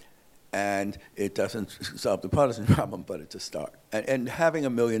 And it doesn't solve the partisan problem, but it's a start. And having a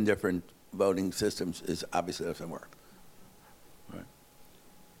million different voting systems is obviously doesn't work.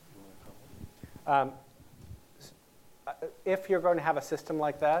 Right. If you're going to have a system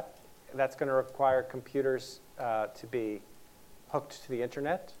like that, that's going to require computers to be hooked to the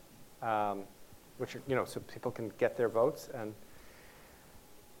internet, which so people can get their votes. And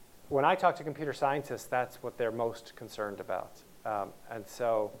when I talk to computer scientists, that's what they're most concerned about. And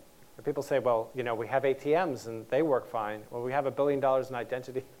so people say, well, we have ATMs and they work fine. Well, we have $1 billion in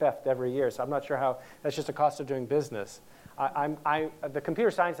identity theft every year, so I'm not sure how, that's just a cost of doing business. The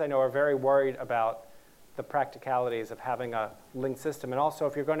computer scientists I know are very worried about the practicalities of having a linked system. And also,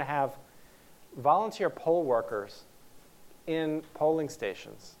 if you're going to have volunteer poll workers in polling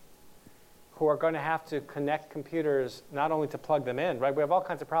stations who are going to have to connect computers not only to plug them in, right? We have all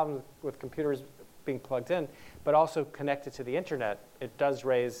kinds of problems with computers being plugged in, but also connected to the internet. It does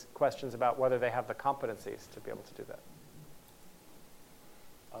raise questions about whether they have the competencies to be able to do that.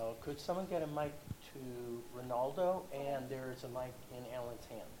 Could someone get a mic to Ronaldo? And there is a mic in Alan's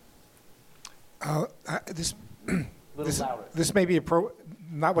hand. This may be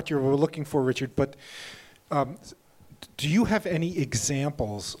not what you were looking for, Richard, but do you have any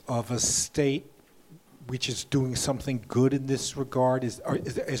examples of a state which is doing something good in this regard? Is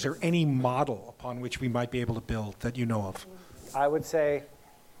there any model upon which we might be able to build that you know of? I would say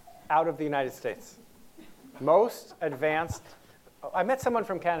out of the United States. Most advanced, I met someone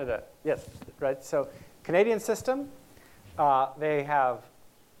from Canada, yes, right? So Canadian system, they have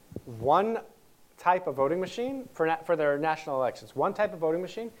one type of voting machine for their national elections. One type of voting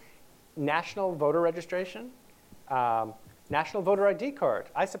machine, national voter registration, national voter ID card.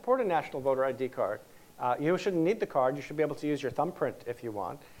 I support a national voter ID card. You shouldn't need the card. You should be able to use your thumbprint if you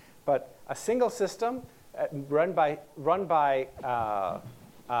want. But a single system run by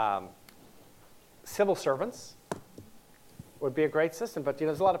civil servants would be a great system. But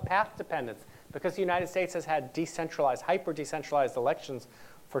there's a lot of path dependence because the United States has had decentralized, hyper-decentralized elections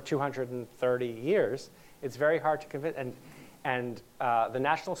for 230 years. It's very hard to convince. And the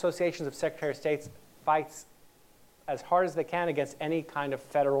National Associations of Secretary of States fights as hard as they can against any kind of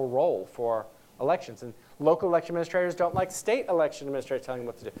federal role for elections. And local election administrators don't like state election administrators telling them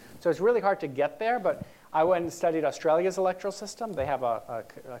what to do. So it's really hard to get there, but I went and studied Australia's electoral system. They have a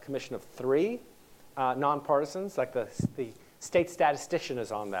commission of 3 nonpartisans, like the state statistician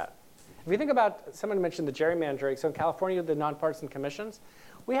is on that. If you think about, someone mentioned the gerrymandering, so in California, the nonpartisan commissions,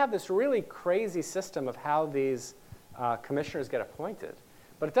 we have this really crazy system of how these commissioners get appointed.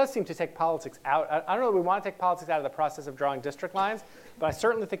 But it does seem to take politics out. I don't know that we want to take politics out of the process of drawing district lines, but I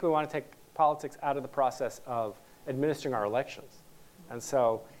certainly think we want to take politics out of the process of administering our elections. And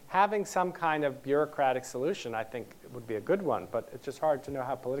so having some kind of bureaucratic solution, I think, would be a good one, but it's just hard to know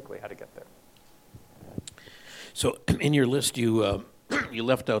how politically how to get there. So in your list, you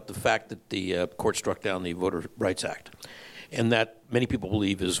left out the fact that the court struck down the Voter Rights Act, and that many people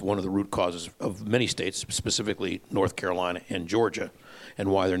believe is one of the root causes of many states, specifically North Carolina and Georgia, and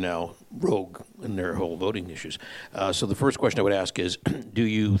why they're now rogue in their whole voting issues. So the first question I would ask is, do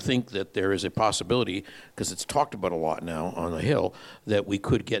you think that there is a possibility, because it's talked about a lot now on the Hill, that we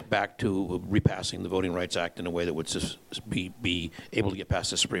could get back to repassing the Voting Rights Act in a way that would be able to get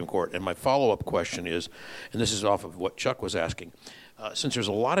past the Supreme Court? And my follow-up question is, and this is off of what Chuck was asking, since there's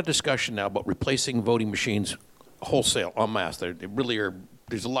a lot of discussion now about replacing voting machines wholesale, en masse, they really are.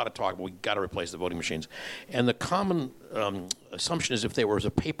 There's a lot of talk about we've got to replace the voting machines. And the common assumption is if there was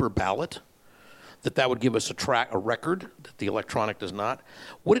a paper ballot, that would give us a record that the electronic does not.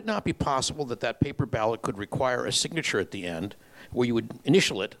 Would it not be possible that that paper ballot could require a signature at the end where you would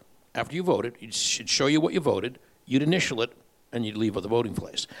initial it after you voted, it should show you what you voted, you'd initial it, and you'd leave at the voting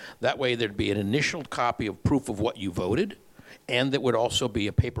place. That way there'd be an initial copy of proof of what you voted, and that would also be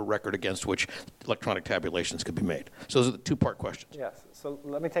a paper record against which electronic tabulations could be made. So those are the two-part questions. Yes. So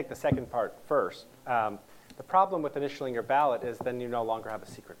let me take the second part first. The problem with initialing your ballot is then you no longer have a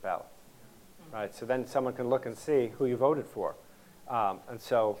secret ballot, right? So then someone can look and see who you voted for. And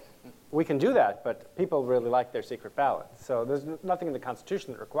so we can do that, but people really like their secret ballot. So there's nothing in the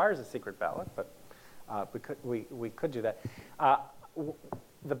Constitution that requires a secret ballot, but we could do that.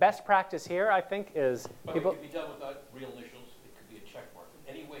 The best practice here, I think, is people. It could be done without real initials. It could be a check mark.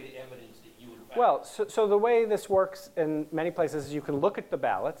 Any way to evidence that you, in fact. Well, so the way this works in many places is you can look at the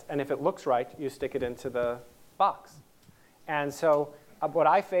ballot, and if it looks right, you stick it into the box. And so what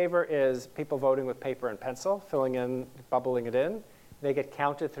I favor is people voting with paper and pencil, filling in, bubbling it in. They get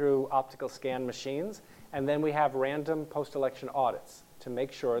counted through optical scan machines, and then we have random post-election audits to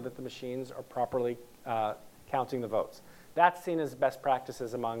make sure that the machines are properly counting the votes. That's seen as best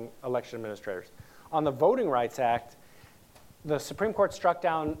practices among election administrators. On the Voting Rights Act, the Supreme Court struck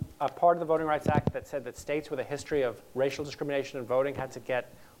down a part of the Voting Rights Act that said that states with a history of racial discrimination in voting had to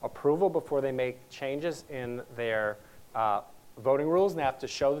get approval before they make changes in their voting rules, and they have to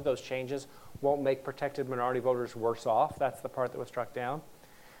show that those changes won't make protected minority voters worse off. That's the part that was struck down.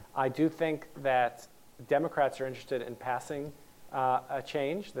 I do think that Democrats are interested in passing a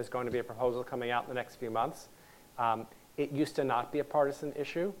change. There's going to be a proposal coming out in the next few months. It used to not be a partisan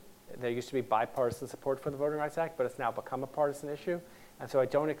issue. There used to be bipartisan support for the Voting Rights Act, but it's now become a partisan issue. And so I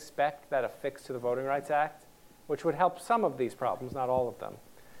don't expect that a fix to the Voting Rights Act, which would help some of these problems, not all of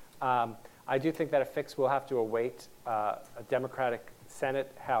them. I do think that a fix will have to await a Democratic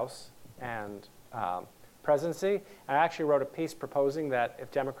Senate, House, and presidency. I actually wrote a piece proposing that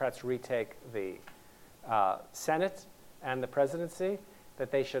if Democrats retake the Senate and the presidency, that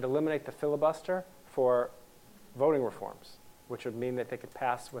they should eliminate the filibuster for voting reforms, which would mean that they could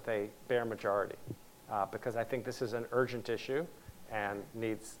pass with a bare majority, because I think this is an urgent issue and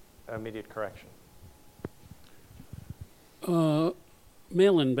needs immediate correction.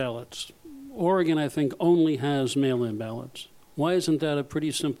 Mail-in ballots. Oregon, I think, only has mail-in ballots. Why isn't that a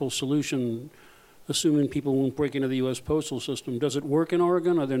pretty simple solution, assuming people won't break into the U.S. postal system? Does it work in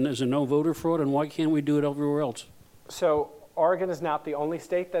Oregon? Is there no voter fraud, and why can't we do it everywhere else? So Oregon is not the only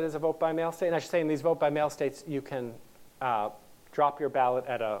state that is a vote-by-mail state. And I should say in these vote-by-mail states, you can drop your ballot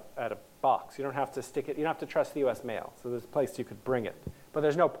at a box. You don't have to stick it. You don't have to trust the U.S. mail. So there's a place you could bring it. But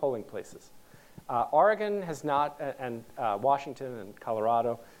there's no polling places. Oregon has not, and Washington and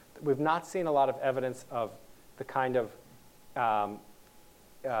Colorado, we've not seen a lot of evidence of the kind of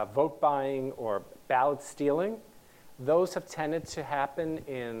vote buying or ballot stealing. Those have tended to happen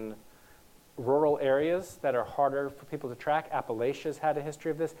in rural areas that are harder for people to track. Appalachia's had a history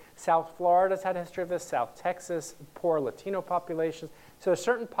of this. South Florida's had a history of this. South Texas, poor Latino populations. So there's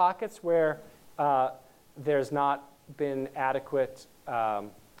certain pockets where there's not been adequate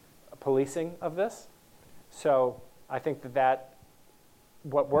policing of this. So I think that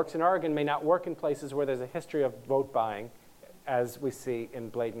what works in Oregon may not work in places where there's a history of vote buying, as we see in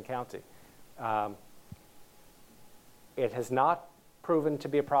Bladen County. It has not proven to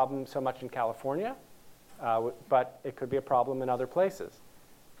be a problem so much in California, but it could be a problem in other places.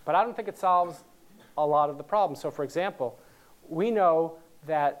 But I don't think it solves a lot of the problems. So for example, we know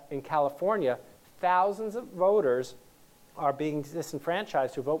that in California, thousands of voters are being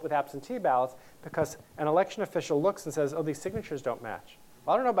disenfranchised who vote with absentee ballots because an election official looks and says, oh, these signatures don't match.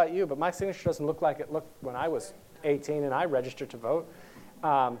 Well, I don't know about you, but my signature doesn't look like it looked when I was 18 and I registered to vote.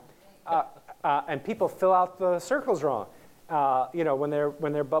 And people fill out the circles wrong. When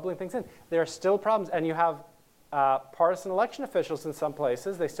they're bubbling things in, there are still problems. And you have partisan election officials in some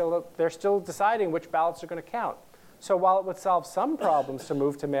places. They're still deciding which ballots are going to count. So while it would solve some problems to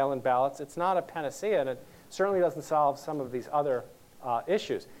move to mail-in ballots, it's not a panacea, and it certainly doesn't solve some of these other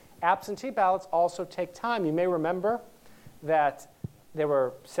issues. Absentee ballots also take time. You may remember that there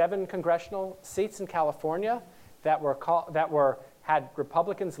were 7 congressional seats in California that had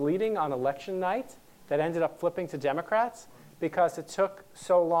Republicans leading on election night that ended up flipping to Democrats because it took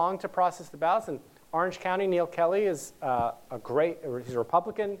so long to process the ballots. In Orange County, Neil Kelly is he's a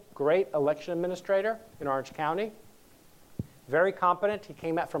Republican, great election administrator in Orange County. Very competent. He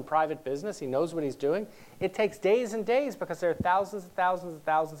came out from private business. He knows what he's doing. It takes days and days because there are thousands and thousands and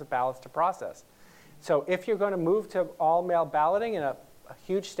thousands of ballots to process. So if you're going to move to all-mail balloting in a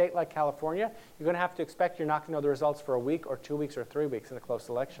huge state like California, you're going to have to expect you're not going to know the results for a week or 2 weeks or 3 weeks in a close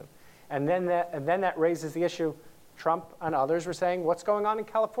election. And then that raises the issue. Trump and others were saying, what's going on in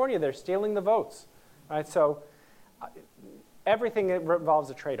California? They're stealing the votes. Right? So everything involves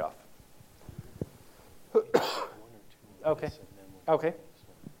a trade-off. Okay. Okay.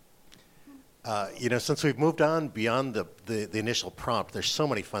 Since we've moved on beyond the initial prompt, there's so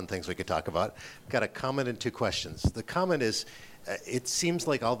many fun things we could talk about. Got a comment and 2 questions. The comment is, it seems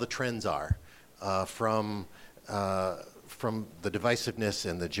like all the trends are from the divisiveness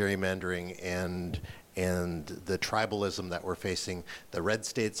and the gerrymandering and the tribalism that we're facing. The red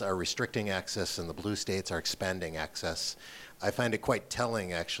states are restricting access and the blue states are expanding access. I find it quite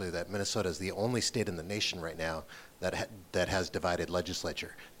telling, actually, that Minnesota is the only state in the nation right now that has divided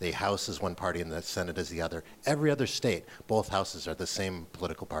legislature. The House is one party and the Senate is the other. Every other state, both houses are the same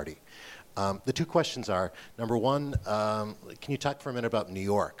political party. The 2 questions are, number 1, can you talk for a minute about New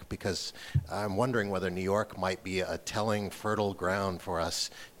York? Because I'm wondering whether New York might be a telling, fertile ground for us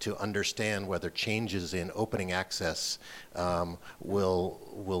to understand whether changes in opening access will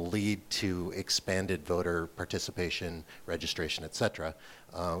lead to expanded voter participation, registration, et cetera.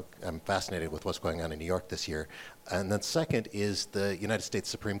 I'm fascinated with what's going on in New York this year. And then second is the United States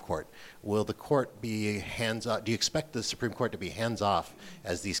Supreme Court. Will the court be hands-off? Do you expect the Supreme Court to be hands-off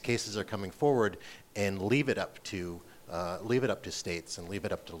as these cases are coming forward and leave it up to states and leave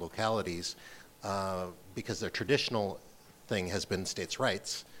it up to localities because their traditional thing has been states'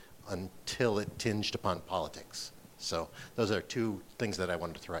 rights until it tinged upon politics? So those are 2 things that I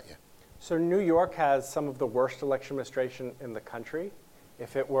wanted to throw at you. So New York has some of the worst election administration in the country.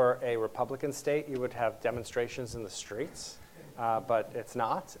 If it were a Republican state, you would have demonstrations in the streets, but it's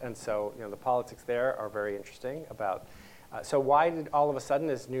not. And so the politics there are very interesting about. So why did all of a sudden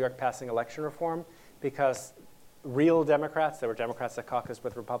is New York passing election reform? Because real Democrats, there were Democrats that caucused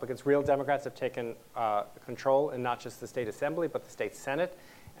with Republicans, real Democrats have taken control in not just the state assembly, but the state Senate.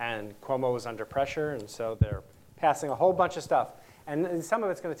 And Cuomo was under pressure, and so they're passing a whole bunch of stuff. And some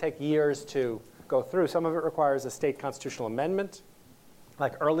of it's going to take years to go through. Some of it requires a state constitutional amendment,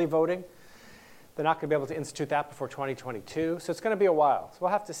 like early voting. They're not going to be able to institute that before 2022. So it's going to be a while. So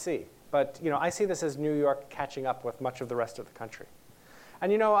we'll have to see. But I see this as New York catching up with much of the rest of the country.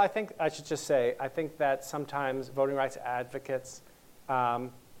 And I think I should just say, I think that sometimes voting rights advocates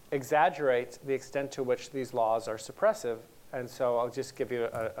exaggerate the extent to which these laws are suppressive. And so I'll just give you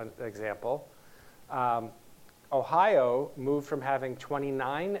an example. Ohio moved from having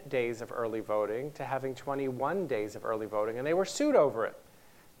 29 days of early voting to having 21 days of early voting, and they were sued over it.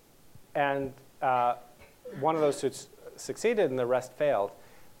 And one of those suits succeeded and the rest failed.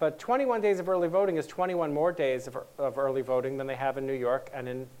 But 21 days of early voting is 21 more days of early voting than they have in New York and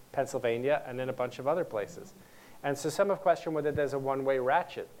in Pennsylvania and in a bunch of other places. And so some have questioned whether there's a one-way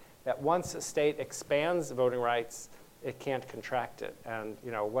ratchet, that once a state expands voting rights, it can't contract it. And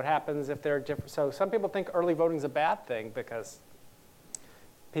what happens if there are different? So some people think early voting is a bad thing because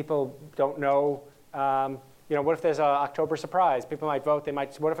people don't know. What if there's an October surprise? People might vote.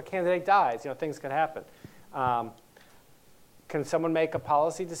 What if a candidate dies? Things can happen. Can someone make a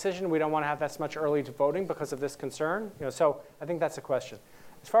policy decision? We don't want to have that much early voting because of this concern. So I think that's a question.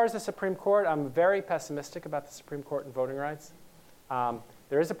 As far as the Supreme Court, I'm very pessimistic about the Supreme Court and voting rights.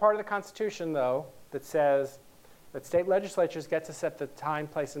 There is a part of the Constitution, though, that says that state legislatures get to set the time,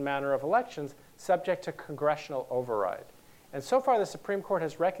 place, and manner of elections subject to congressional override. And so far, the Supreme Court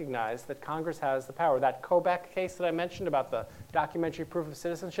has recognized that Congress has the power. That Kobach case that I mentioned about the documentary proof of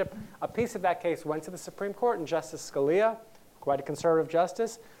citizenship, a piece of that case went to the Supreme Court, and Justice Scalia, quite a conservative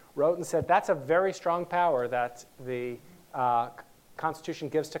justice, wrote and said that's a very strong power that the Constitution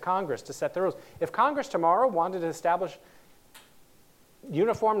gives to Congress to set the rules. If Congress tomorrow wanted to establish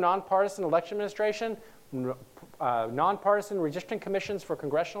uniform nonpartisan election administration, nonpartisan redistricting commissions for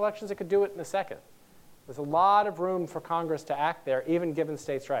congressional elections, it could do it in a second. There's a lot of room for Congress to act there, even given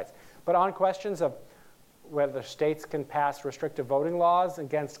states' rights. But on questions of whether states can pass restrictive voting laws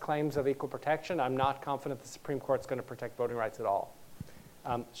against claims of equal protection, I'm not confident the Supreme Court's going to protect voting rights at all.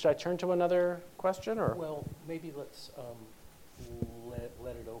 Should I turn to another question? Or? Well, maybe let's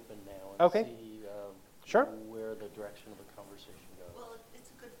let it open now and see sure. where the direction of the conversation goes. Well, it's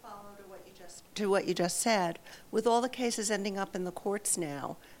a good follow to what you just said. With all the cases ending up in the courts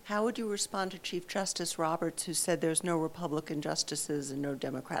now, how would you respond to Chief Justice Roberts, who said there's no Republican justices and no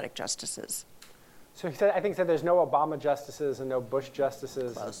Democratic justices? So he said, I think he said there's no Obama justices and no Bush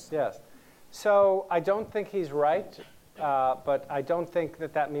justices. Close. Yes. So I don't think he's right, but I don't think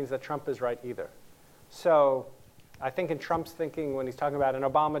that that means that Trump is right either. So I think in Trump's thinking, when he's talking about an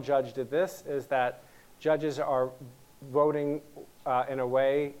Obama judge did this, is that judges are voting in a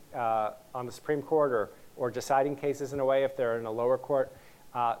way on the Supreme Court or deciding cases in a way if they're in a lower court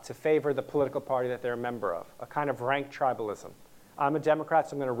to favor the political party that they're a member of, a kind of rank tribalism. I'm a Democrat,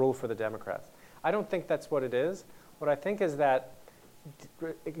 so I'm going to rule for the Democrats. I don't think that's what it is. What I think is that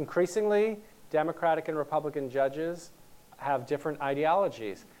increasingly Democratic and Republican judges have different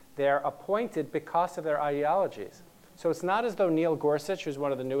ideologies. They're appointed because of their ideologies. So it's not as though Neil Gorsuch, who's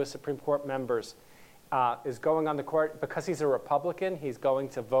one of the newest Supreme Court members, is going on the court because he's a Republican, he's going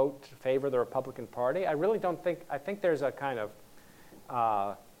to vote to favor the Republican Party. I really don't think, I think there's a kind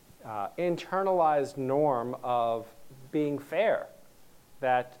of internalized norm of being fair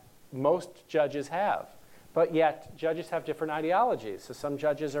that most judges have. But yet, judges have different ideologies. So some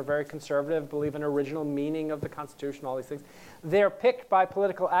judges are very conservative, believe in original meaning of the Constitution, all these things. They're picked by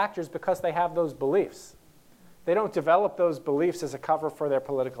political actors because they have those beliefs. They don't develop those beliefs as a cover for their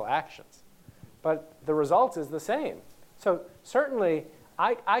political actions. But the result is the same. So certainly,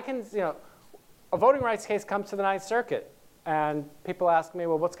 I can, a voting rights case comes to the Ninth Circuit, and people ask me,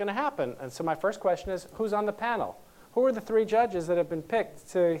 well, what's going to happen? And so my first question is, who's on the panel? Who are the 3 judges that have been picked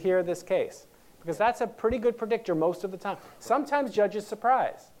to hear this case? Because that's a pretty good predictor most of the time. Sometimes judges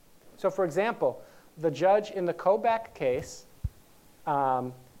surprise. So for example, the judge in the Kobach case,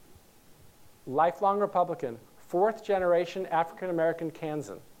 lifelong Republican, 4th generation African-American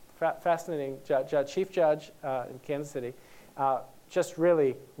Kansan, fascinating chief judge in Kansas City, just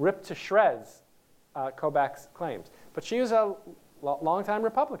really ripped to shreds Kobach's claims. But she was a longtime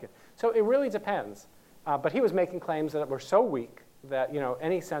Republican. So it really depends. But he was making claims that were so weak that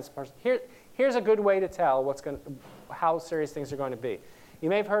any sensible person. Here's a good way to tell how serious things are going to be. You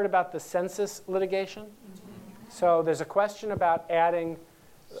may have heard about the census litigation. So there's a question about adding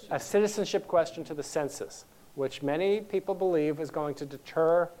a citizenship question to the census, which many people believe is going to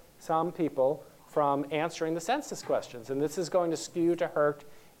deter some people from answering the census questions. And this is going to skew to hurt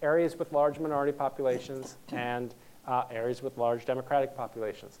areas with large minority populations and areas with large Democratic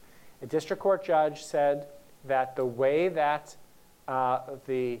populations. A district court judge said that the way that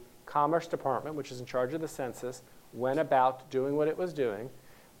the Commerce Department, which is in charge of the census, went about doing what it was doing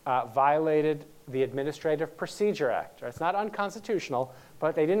violated the Administrative Procedure Act. It's not unconstitutional,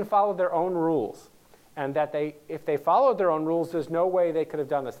 but they didn't follow their own rules. And that if they followed their own rules, there's no way they could have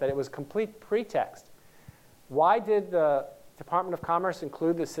done this, that it was complete pretext. Why did the Department of Commerce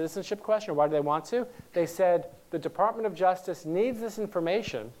include the citizenship question? Or why do they want to? They said the Department of Justice needs this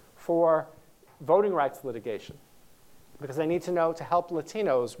information for voting rights litigation because they need to know to help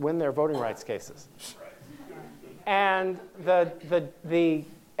Latinos win their voting rights cases. And the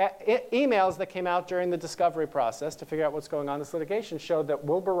emails that came out during the discovery process to figure out what's going on in this litigation showed that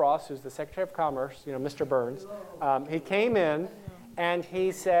Wilbur Ross, who's the Secretary of Commerce, Mr. Burns, he came in and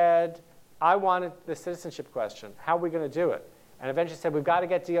he said, I wanted the citizenship question. How are we going to do it? And eventually said, we've got to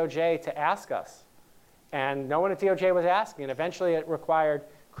get DOJ to ask us. And no one at DOJ was asking. And eventually it required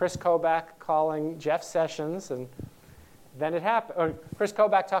Chris Kobach calling Jeff Sessions, and then it happened. Or Chris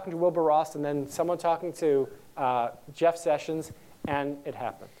Kobach talking to Wilbur Ross, and then someone talking to Jeff Sessions, and it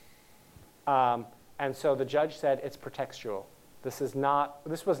happened. And so the judge said it's pretextual. This is not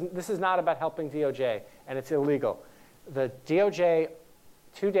about helping DOJ, and it's illegal. The DOJ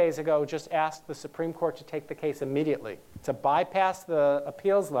 2 days ago just asked the Supreme Court to take the case immediately, to bypass the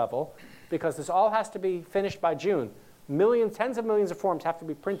appeals level, because this all has to be finished by June. Tens of millions of forms have to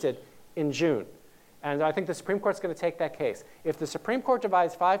be printed in June. And I think the Supreme Court's going to take that case. If the Supreme Court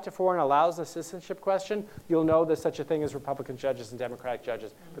divides 5-4 and allows the citizenship question, you'll know there's such a thing as Republican judges and Democratic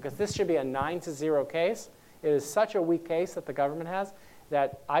judges, because this should be a 9-0 case. It is such a weak case that the government has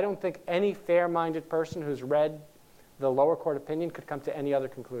that I don't think any fair-minded person who's read the lower court opinion could come to any other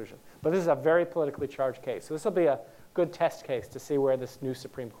conclusion. But this is a very politically charged case. So this will be a good test case to see where this new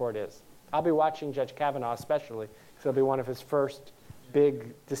Supreme Court is. I'll be watching Judge Kavanaugh especially, because it'll be one of his first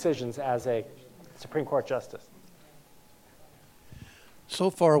big decisions as a Supreme Court justice. So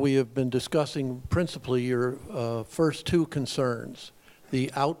far, we have been discussing principally your first two concerns, the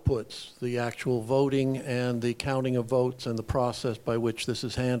outputs, the actual voting and the counting of votes and the process by which this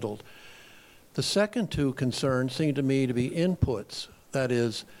is handled. The second two concerns seem to me to be inputs, that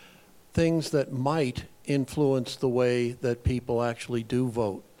is, things that might influence the way that people actually do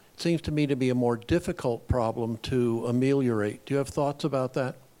vote. It seems to me to be a more difficult problem to ameliorate. Do you have thoughts about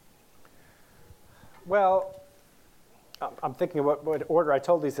that? Well, I'm thinking of what order I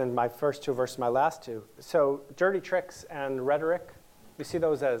told these in my first two versus my last two. So dirty tricks and rhetoric, you see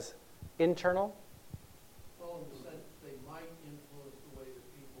those as internal? Well, in the sense they might influence the way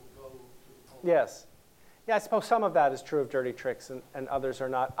that people go to the polls. Yes. Yeah, I suppose some of that is true of dirty tricks and others are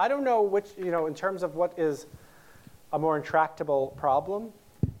not. I don't know which, in terms of what is a more intractable problem,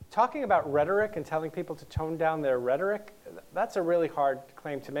 talking about rhetoric and telling people to tone down their rhetoric, that's a really hard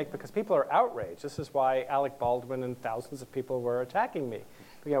claim to make because people are outraged. This is why Alec Baldwin and thousands of people were attacking me.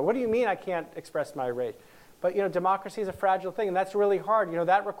 What do you mean I can't express my rage? But democracy is a fragile thing, and that's really hard.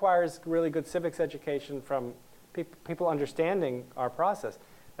 That requires really good civics education from people understanding our process.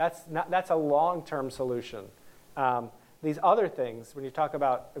 That's a long-term solution. These other things, when you talk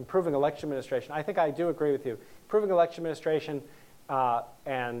about improving election administration, I think I do agree with you. Improving election administration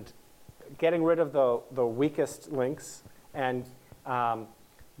and getting rid of the weakest links and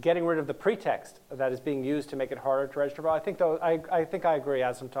getting rid of the pretext that is being used to make it harder to register vote. I think I agree,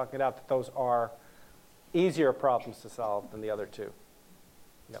 as I'm talking it out, that those are easier problems to solve than the other two.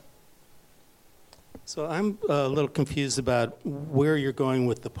 Yep. So I'm a little confused about where you're going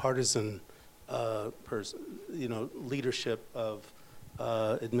with the partisan leadership of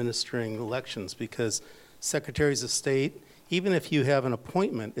administering elections, because secretaries of state, even if you have an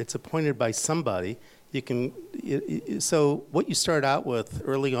appointment, it's appointed by somebody. So what you start out with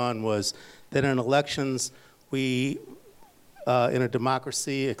early on was that in elections, we, in a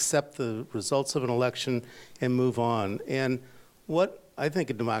democracy, accept the results of an election and move on. And what I think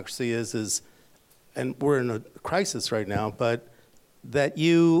a democracy is, and we're in a crisis right now, but that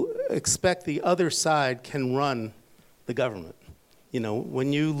you expect the other side can run the government.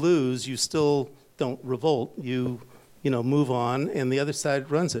 When you lose, you still don't revolt. You move on, and the other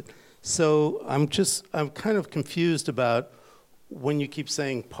side runs it. So I'm kind of confused about when you keep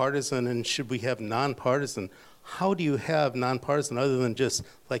saying partisan and should we have nonpartisan. How do you have nonpartisan other than just,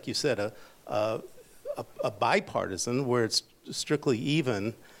 like you said, a bipartisan where it's strictly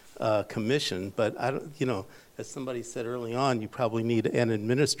even commission? But I don't, as somebody said early on, you probably need an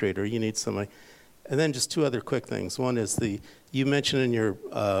administrator. You need somebody. And then just two other quick things. One is you mentioned in your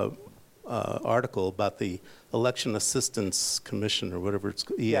article about the Election Assistance Commission or whatever it's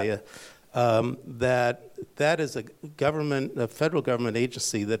called, EAS, that is a federal government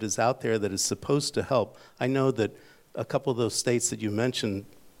agency that is out there that is supposed to help. I know that a couple of those states that you mentioned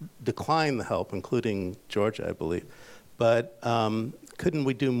decline the help, including Georgia, I believe. But couldn't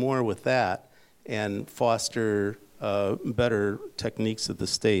we do more with that and foster better techniques of the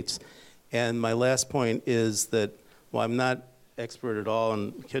states? And my last point is that, well, I'm not expert at all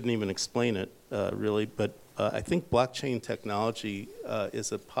and couldn't even explain it really, but I think blockchain technology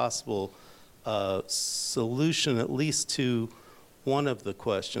is a possible solution at least to one of the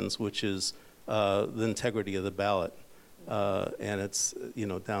questions, which is the integrity of the ballot. And it's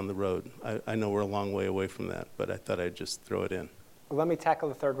down the road. I know we're a long way away from that, but I thought I'd just throw it in. Well, let me tackle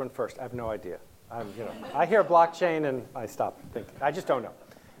the third one first. I have no idea. I hear blockchain and I stop thinking. I just don't know.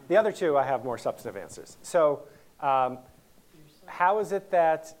 The other two, I have more substantive answers. So how is it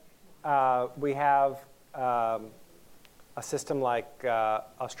that we have a system like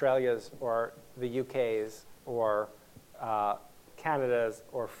Australia's or the UK's or Canada's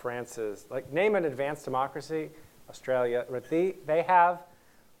or France's, like name an advanced democracy, Australia, they have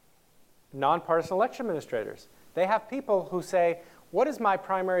nonpartisan election administrators. They have people who say, what is my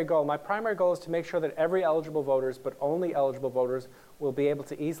primary goal? My primary goal is to make sure that every eligible voters, but only eligible voters, will be able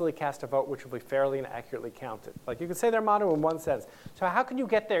to easily cast a vote which will be fairly and accurately counted. Like you could say their motto in one sense. So how can you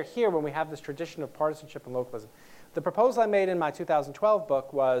get there here when we have this tradition of partisanship and localism? The proposal I made in my 2012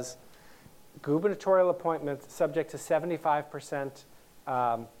 book was gubernatorial appointments subject to 75%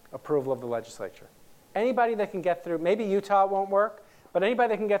 approval of the legislature. Anybody that can get through, maybe Utah won't work, but anybody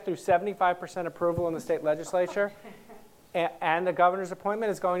that can get through 75% approval in the state legislature, And the governor's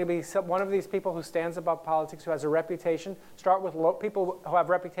appointment is going to be one of these people who stands above politics, who has a reputation. Start with people who have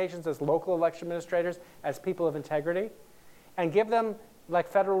reputations as local election administrators, as people of integrity, and give them, like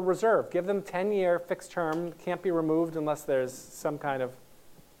Federal Reserve, give them 10-year fixed term, can't be removed unless there's some kind of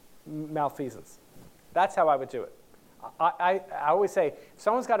malfeasance. That's how I would do it. I always say, if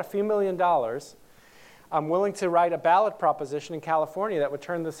someone's got a few $1 million, I'm willing to write a ballot proposition in California that would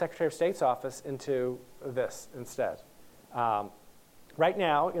turn the Secretary of State's office into this instead. Right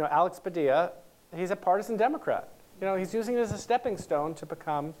now, Alex Padilla, he's a partisan Democrat. He's using it as a stepping stone to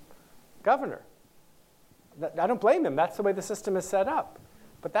become governor. I don't blame him. That's the way the system is set up.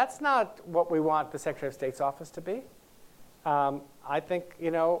 But that's not what we want the Secretary of State's office to be. I think,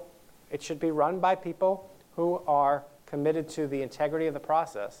 it should be run by people who are committed to the integrity of the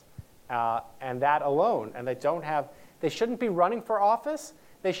process, and that alone. And they shouldn't be running for office.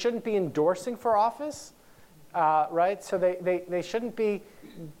 They shouldn't be endorsing for office, right? So they shouldn't be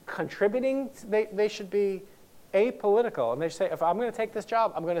contributing. They should be apolitical. And they say, if I'm going to take this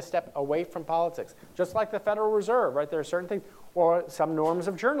job, I'm going to step away from politics. Just like the Federal Reserve, right? There are certain things, or some norms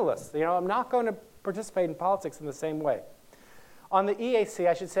of journalists. I'm not going to participate in politics in the same way. On the EAC,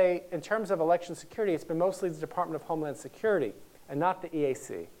 I should say, in terms of election security, it's been mostly the Department of Homeland Security and not the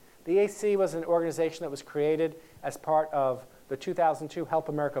EAC. The EAC was an organization that was created as part of the 2002 Help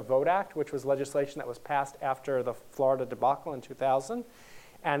America Vote Act, which was legislation that was passed after the Florida debacle in 2000.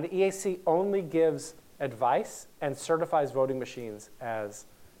 And the EAC only gives advice and certifies voting machines as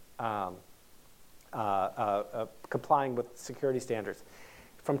complying with security standards.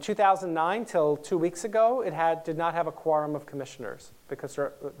 From 2009 till 2 weeks ago, it did not have a quorum of commissioners because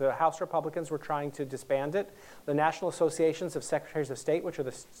the House Republicans were trying to disband it. The National Associations of Secretaries of State, which are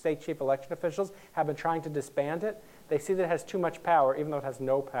the state chief election officials, have been trying to disband it. They see that it has too much power, even though it has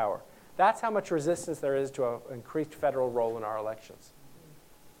no power. That's how much resistance there is to an increased federal role in our elections.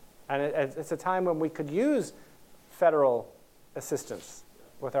 And it's a time when we could use federal assistance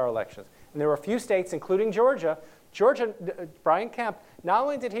with our elections. And there were a few states, including Georgia, Brian Kemp, not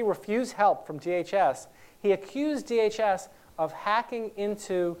only did he refuse help from DHS, he accused DHS of hacking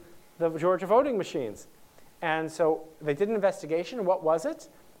into the Georgia voting machines. And so they did an investigation. What was it?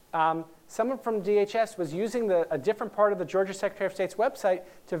 Someone from DHS was using a different part of the Georgia Secretary of State's website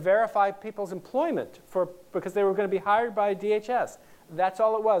to verify people's employment because they were going to be hired by DHS. That's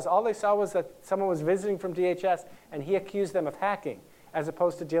all it was. All they saw was that someone was visiting from DHS, and he accused them of hacking, as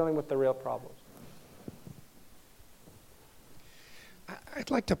opposed to dealing with the real problems.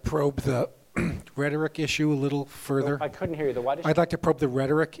 I'd like to probe the rhetoric issue a little further. I couldn't hear you. The what issue? I'd like to probe the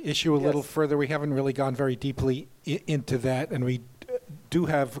rhetoric issue a little further. We haven't really gone very deeply into that, and we do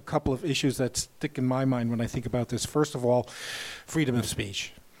have a couple of issues that stick in my mind when I think about this. First of all, freedom of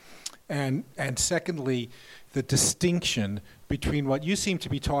speech. And secondly, the distinction between what you seem to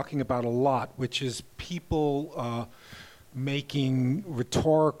be talking about a lot, which is people making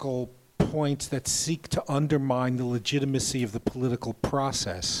rhetorical points that seek to undermine the legitimacy of the political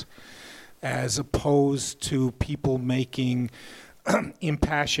process, as opposed to people making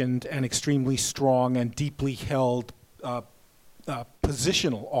impassioned and extremely strong and deeply held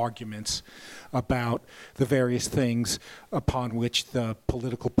positional arguments about the various things upon which the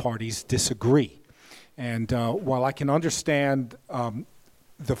political parties disagree. And while I can understand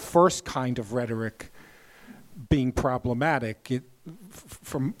the first kind of rhetoric being problematic,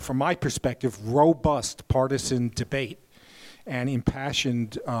 from my perspective, robust partisan debate and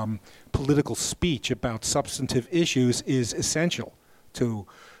impassioned political speech about substantive issues is essential to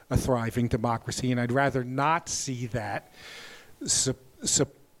a thriving democracy. And I'd rather not see that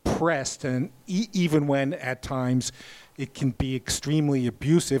suppressed, and even when at times it can be extremely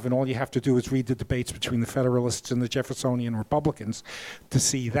abusive, and all you have to do is read the debates between the Federalists and the Jeffersonian Republicans to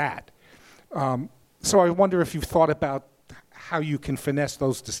see that. So I wonder if you've thought about how you can finesse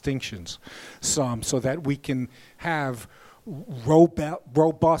those distinctions some so that we can have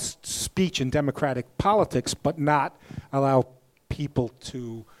robust speech in democratic politics, but not allow people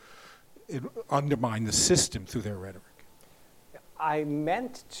to undermine the system through their rhetoric. I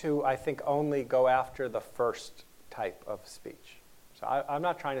meant to, I think, only go after the first type of speech. So I'm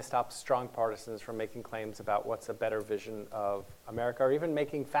not trying to stop strong partisans from making claims about what's a better vision of America, or even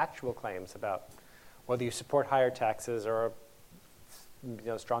making factual claims about whether you support higher taxes or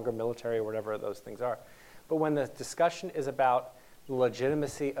stronger military or whatever those things are. But when the discussion is about the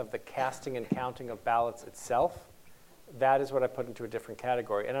legitimacy of the casting and counting of ballots itself, that is what I put into a different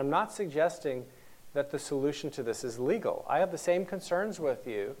category. And I'm not suggesting that the solution to this is legal. I have the same concerns with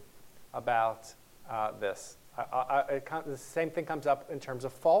you about this. The same thing comes up in terms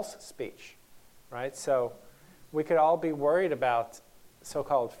of false speech, right? So we could all be worried about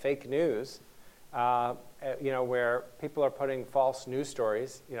so-called fake news, where people are putting false news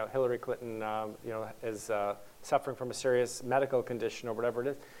stories. Hillary Clinton, is suffering from a serious medical condition or whatever it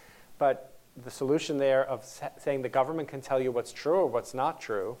is. But the solution there of saying the government can tell you what's true or what's not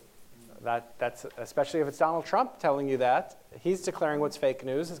true, that's especially if it's Donald Trump telling you that, he's declaring what's fake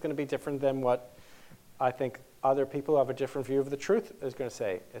news, is going to be different than what I think other people who have a different view of the truth is going to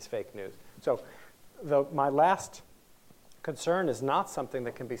say is fake news. So my last concern is not something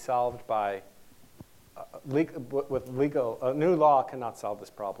that can be solved by with legal. New law cannot solve this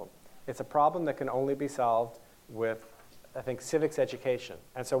problem. It's a problem that can only be solved with, I think, civics education.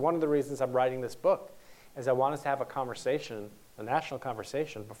 And so one of the reasons I'm writing this book is I want us to have a conversation, a national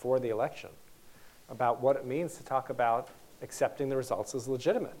conversation before the election about what it means to talk about accepting the results as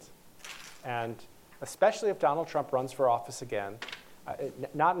legitimate. And especially if Donald Trump runs for office again,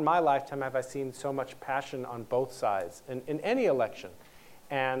 not in my lifetime have I seen so much passion on both sides in any election.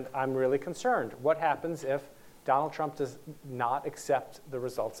 And I'm really concerned. What happens if Donald Trump does not accept the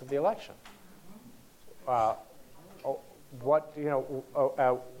results of the election? What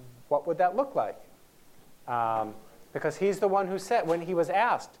would that look like? Because he's the one who said, when he was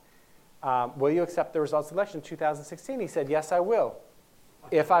asked, will you accept the results of the election in 2016, he said, yes, I will,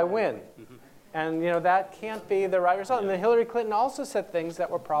 if I win. And that can't be the right result. And then Hillary Clinton also said things that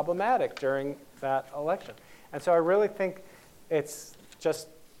were problematic during that election. And so I really think it's just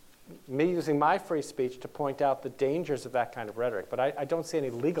me using my free speech to point out the dangers of that kind of rhetoric. But I don't see any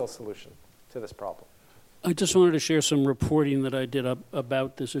legal solution to this problem. I just wanted to share some reporting that I did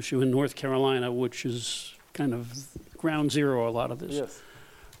about this issue in North Carolina, which is kind of ground zero a lot of this. Yes.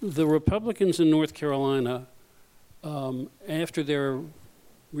 The Republicans in North Carolina, after their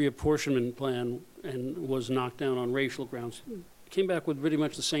reapportionment plan and was knocked down on racial grounds, came back with pretty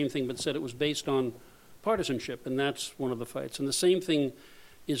much the same thing, but said it was based on partisanship, and that's one of the fights. And the same thing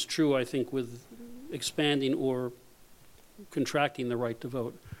is true, I think, with expanding or contracting the right to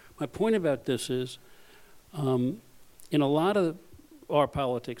vote. My point about this is, in a lot of our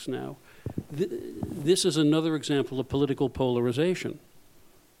politics now, this is another example of political polarization.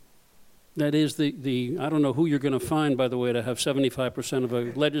 That is I don't know who you're going to find, by the way, to have 75% of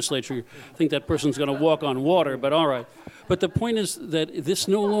a legislature. I think that person's going to walk on water, but all right. But the point is that this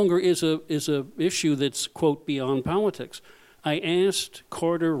no longer is a issue that's, quote, beyond politics. I asked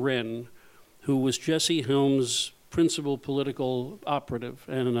Carter Wren, who was Jesse Helms' principal political operative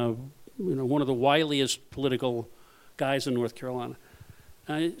and one of the wiliest political guys in North Carolina.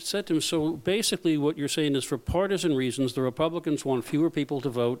 I said to him, so basically what you're saying is for partisan reasons, the Republicans want fewer people to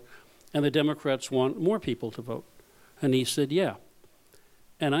vote and the Democrats want more people to vote. And he said, yeah.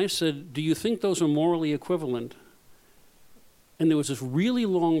 And I said, do you think those are morally equivalent? And there was this really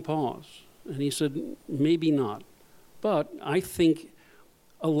long pause. And he said, maybe not. But I think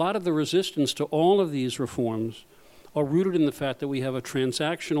a lot of the resistance to all of these reforms are rooted in the fact that we have a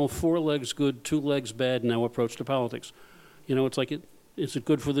transactional, 4 legs good, 2 legs bad now approach to politics. It's like, is it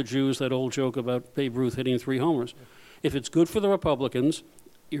good for the Jews, that old joke about Babe Ruth hitting 3 homers? If it's good for the Republicans,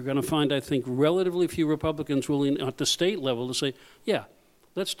 you're going to find, I think, relatively few Republicans willing at the state level to say, yeah,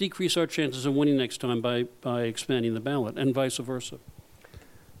 let's decrease our chances of winning next time by expanding the ballot, and vice versa.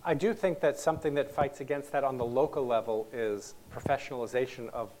 I do think that something that fights against that on the local level is professionalization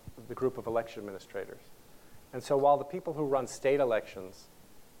of the group of election administrators. And so while the people who run state elections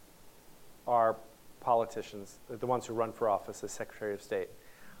are politicians, the ones who run for office as Secretary of State,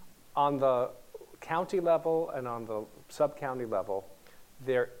 on the county level and on the sub-county level,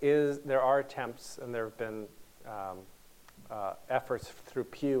 there are attempts, and there have been efforts through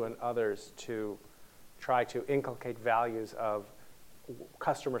Pew and others to try to inculcate values of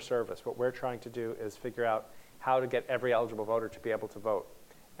customer service. What we're trying to do is figure out how to get every eligible voter to be able to vote.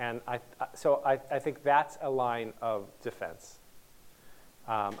 And so I think that's a line of defense.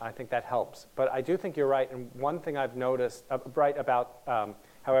 I think that helps. But I do think you're right. And one thing I've noticed, right about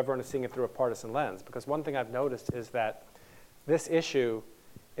how everyone is seeing it through a partisan lens, because one thing I've noticed is that this issue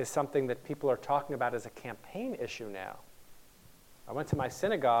is something that people are talking about as a campaign issue now. I went to my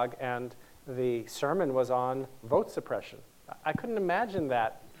synagogue, and the sermon was on vote suppression. I couldn't imagine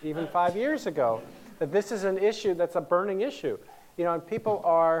that even 5 years ago, that this is an issue that's a burning issue. And people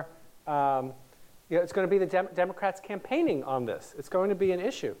are, it's going to be the Democrats campaigning on this. It's going to be an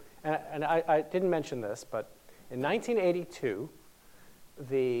issue. And I didn't mention this, but in 1982,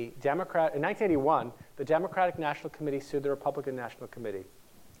 in 1981, the Democratic National Committee sued the Republican National Committee.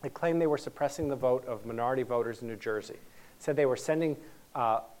 They claimed they were suppressing the vote of minority voters in New Jersey. Said they were sending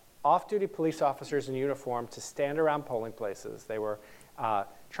off-duty police officers in uniform to stand around polling places. They were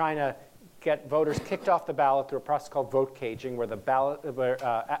trying to get voters kicked off the ballot through a process called vote caging, where the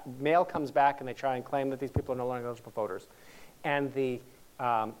mail comes back and they try and claim that these people are no longer eligible voters. And the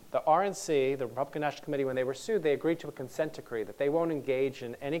RNC, the Republican National Committee, when they were sued, they agreed to a consent decree that they won't engage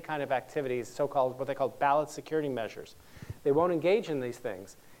in any kind of activities, so-called what they call ballot security measures. They won't engage in these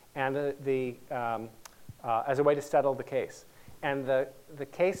things, and as a way to settle the case. And the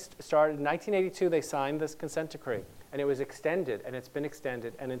case started in 1982. They signed this consent decree, and it was extended, and it's been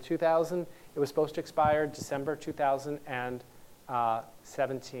extended. And in 2000, it was supposed to expire December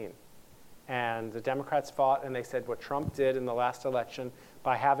 2017. And the Democrats fought, and they said what Trump did in the last election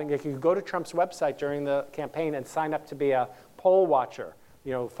by having, if you go to Trump's website during the campaign and sign up to be a poll watcher,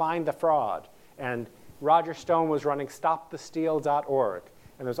 find the fraud. And Roger Stone was running stopthesteal.org.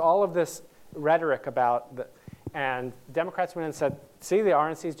 And there's all of this rhetoric about and Democrats went in and said, see, the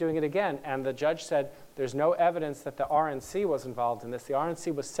RNC is doing it again. And the judge said, there's no evidence that the RNC was involved in this. The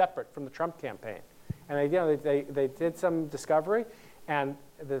RNC was separate from the Trump campaign. And they did some discovery, and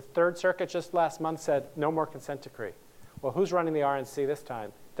the Third Circuit just last month said, no more consent decree. Well, who's running the RNC this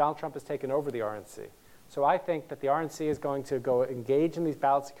time? Donald Trump has taken over the RNC. So I think that the RNC is going to go engage in these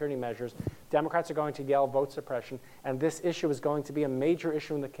ballot security measures. Democrats are going to yell vote suppression, and this issue is going to be a major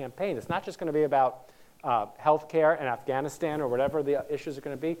issue in the campaign. It's not just going to be about health care and Afghanistan or whatever the issues are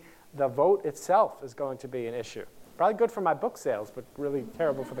going to be. The vote itself is going to be an issue. Probably good for my book sales, but really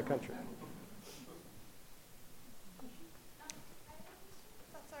terrible for the country.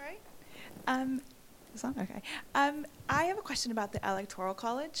 That's all right. Is on? Okay. I have a question about the Electoral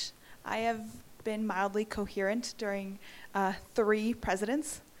College. I have been mildly coherent during 3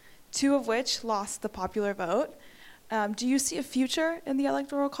 presidents, 2 of which lost the popular vote. Do you see a future in the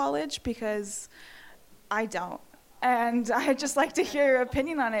Electoral College? Because I don't. And I'd just like to hear your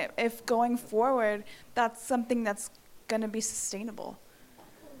opinion on it, if going forward, that's something that's going to be sustainable.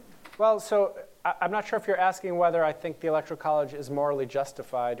 Well, so I'm not sure if you're asking whether I think the Electoral College is morally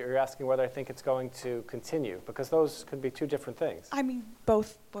justified, or you're asking whether I think it's going to continue, because those could be 2 different things. I mean,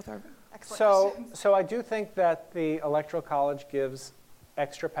 both are excellent questions. So I do think that the Electoral College gives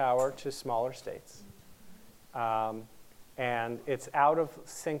extra power to smaller states. And it's out of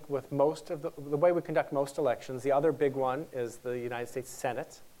sync with most of the way we conduct most elections. The other big one is the United States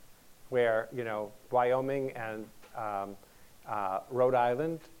Senate, where Wyoming and Rhode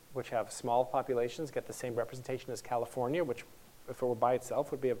Island, which have small populations, get the same representation as California, which, if it were by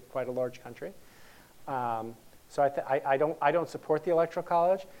itself, would be quite a large country. So I don't support the Electoral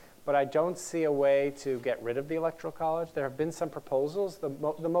College, but I don't see a way to get rid of the Electoral College. There have been some proposals.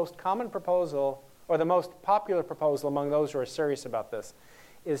 The most common proposal, or the most popular proposal among those who are serious about this,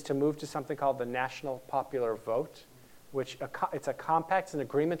 is to move to something called the National Popular Vote, which it's a compact, it's an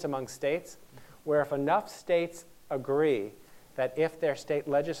agreement among states, where if enough states agree that if their state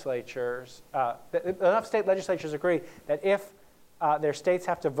legislatures, enough state legislatures agree that if their states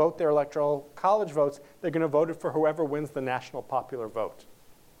have to vote their Electoral College votes, they're going to vote it for whoever wins the National Popular Vote.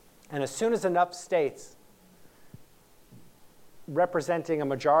 And as soon as enough states representing a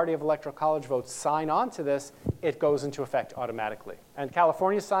majority of Electoral College votes sign on to this, it goes into effect automatically. And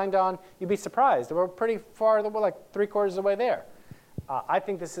California signed on. You'd be surprised. We're pretty far, we're like 3/4 of the way there. I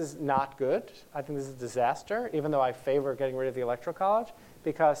think this is not good. I think this is a disaster, even though I favor getting rid of the Electoral College,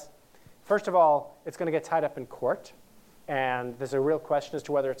 because first of all, it's going to get tied up in court. And there's a real question as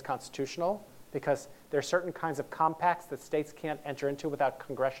to whether it's constitutional, because there are certain kinds of compacts that states can't enter into without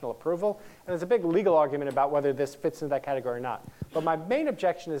congressional approval. And there's a big legal argument about whether this fits into that category or not. But my main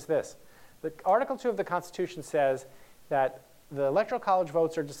objection is this. Article 2 of the Constitution says that the Electoral College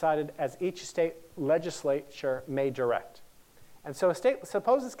votes are decided as each state legislature may direct. And so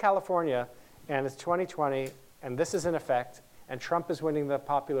suppose it's California, and it's 2020, and this is in effect, and Trump is winning the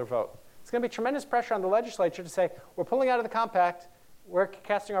popular vote. It's going to be tremendous pressure on the legislature to say, we're pulling out of the compact, we're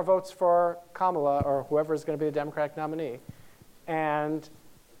casting our votes for Kamala or whoever is going to be the Democratic nominee. And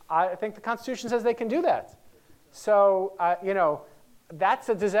I think the Constitution says they can do that. So, that's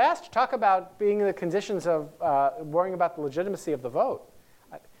a disaster. Talk about being in the conditions of worrying about the legitimacy of the vote.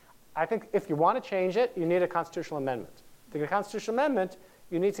 I think if you want to change it, you need a constitutional amendment. To get a constitutional amendment,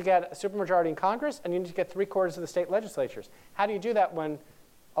 you need to get a supermajority in Congress, and you need to get 3/4 of the state legislatures. How do you do that when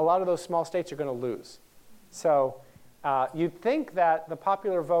a lot of those small states are going to lose? So you'd think that the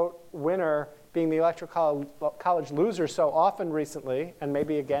popular vote winner, being the Electoral College loser so often recently, and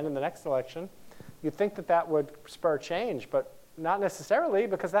maybe again in the next election, you'd think that that would spur change, but not necessarily,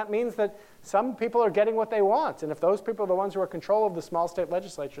 because that means that some people are getting what they want. And if those people are the ones who are in control of the small state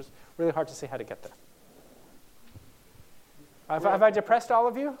legislatures, really hard to see how to get there. Have I depressed all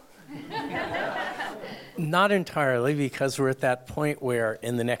of you? Not entirely, because we're at that point where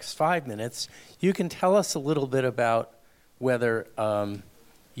in the next 5 minutes, you can tell us a little bit about whether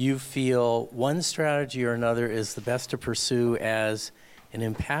you feel one strategy or another is the best to pursue as an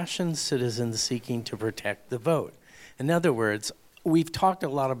impassioned citizen seeking to protect the vote. In other words, we've talked a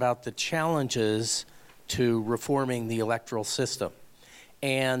lot about the challenges to reforming the electoral system,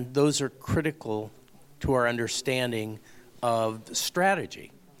 and those are critical to our understanding of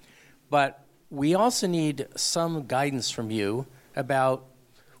strategy. But we also need some guidance from you about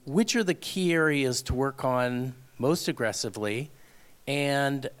which are the key areas to work on most aggressively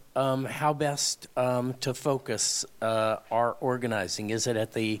and how best to focus our organizing. Is it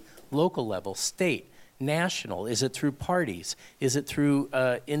at the local level, state, national? Is it through parties? Is it through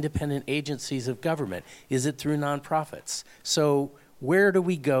independent agencies of government? Is it through nonprofits? So where do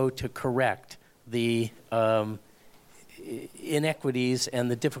we go to correct the inequities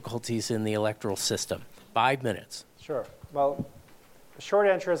and the difficulties in the electoral system? 5 minutes. Sure. Well, the short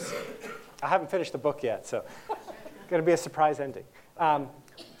answer is I haven't finished the book yet, so it's going to be a surprise ending.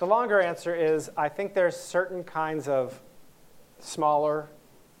 The longer answer is I think there's certain kinds of smaller,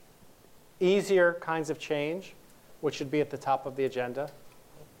 easier kinds of change which should be at the top of the agenda.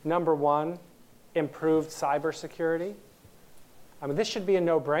 Number one, improved cybersecurity. I mean, this should be a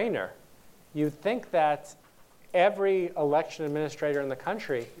no-brainer. You'd think that every election administrator in the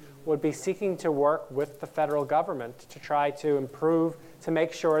country would be seeking to work with the federal government to try to improve, to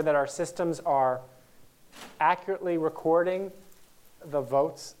make sure that our systems are accurately recording the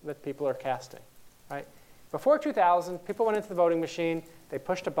votes that people are casting, right? Before 2000, people went into the voting machine, they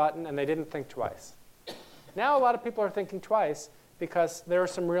pushed a button, and they didn't think twice. Now a lot of people are thinking twice because there are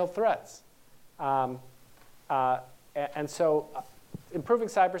some real threats. And so improving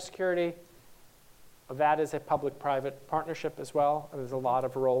cybersecurity, that is a public-private partnership as well, and there's a lot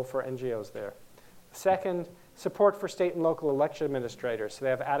of role for NGOs there. Second, support for state and local election administrators so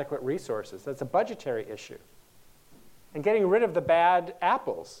they have adequate resources. That's a budgetary issue. And getting rid of the bad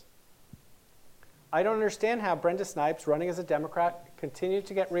apples. I don't understand how Brenda Snipes, running as a Democrat, continued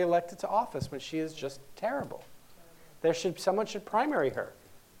to get reelected to office when she is just terrible. Someone should primary her.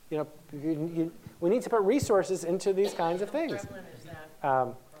 You know, we need to put resources into these kinds of things. How prevalent is that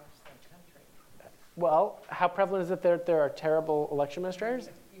across the country? Well, how prevalent is it that there are terrible election administrators?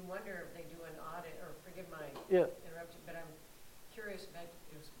 You wonder if they do an audit, or forgive my interruption, but I'm curious about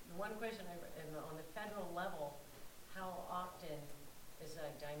the one question on the federal level, how often is a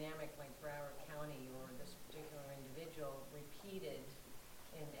dynamic like Broward County or this particular individual repeated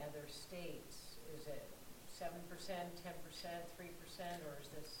in other states? Is it 7%, 10%, 3%, or is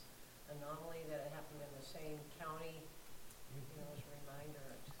this anomaly that it happened in the same county? You know, as a reminder.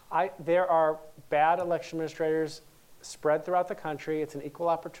 There are bad election administrators spread throughout the country. It's an equal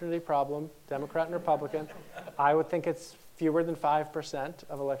opportunity problem, Democrat and Republican. I would think it's fewer than 5%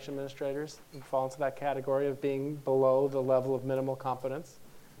 of election administrators who fall into that category of being below the level of minimal competence.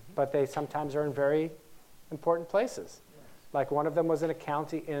 But they sometimes are in very important places. Like one of them was in a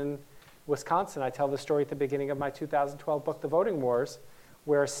county in Wisconsin. I tell the story at the beginning of my 2012 book, The Voting Wars,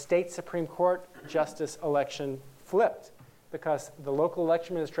 where a state Supreme Court justice election flipped because the local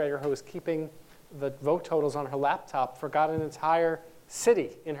election administrator who was keeping the vote totals on her laptop forgot an entire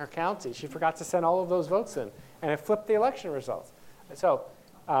city in her county. She forgot to send all of those votes in, and it flipped the election results. So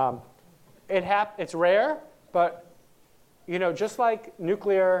it's rare, but you know, just like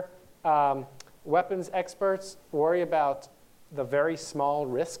nuclear weapons experts worry about the very small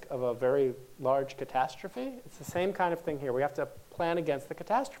risk of a very large catastrophe, it's the same kind of thing here. We have to plan against the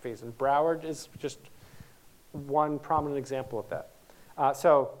catastrophes, and Broward is just one prominent example of that.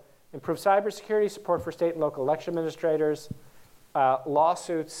 So improve cybersecurity, support for state and local election administrators,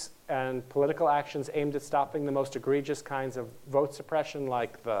 lawsuits and political actions aimed at stopping the most egregious kinds of vote suppression,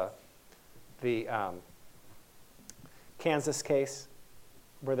 like the Kansas case,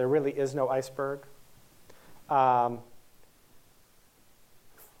 where there really is no iceberg.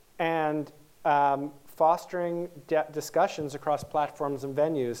 And fostering discussions across platforms and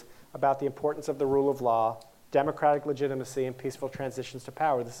venues about the importance of the rule of law, democratic legitimacy, and peaceful transitions to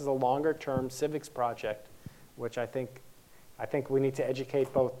power. This is a longer-term civics project, which I think we need to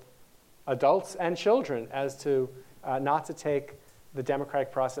educate both adults and children as to not to take the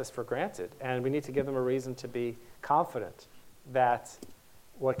democratic process for granted. And we need to give them a reason to be confident that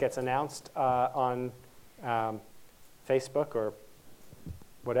what gets announced on Facebook or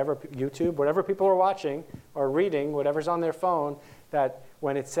whatever, YouTube, whatever people are watching or reading, whatever's on their phone, that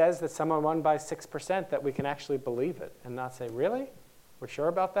when it says that someone won by 6%, that we can actually believe it and not say, really? We're sure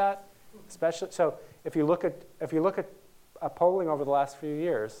about that? Especially, so if you look at polling over the last few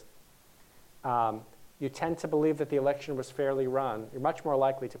years, you tend to believe that the election was fairly run. You're much more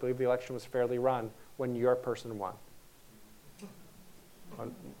likely to believe the election was fairly run when your person won.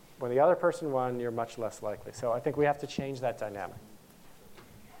 When the other person won, you're much less likely. So I think we have to change that dynamic.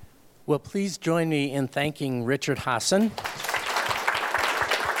 Well, please join me in thanking Richard Hasen.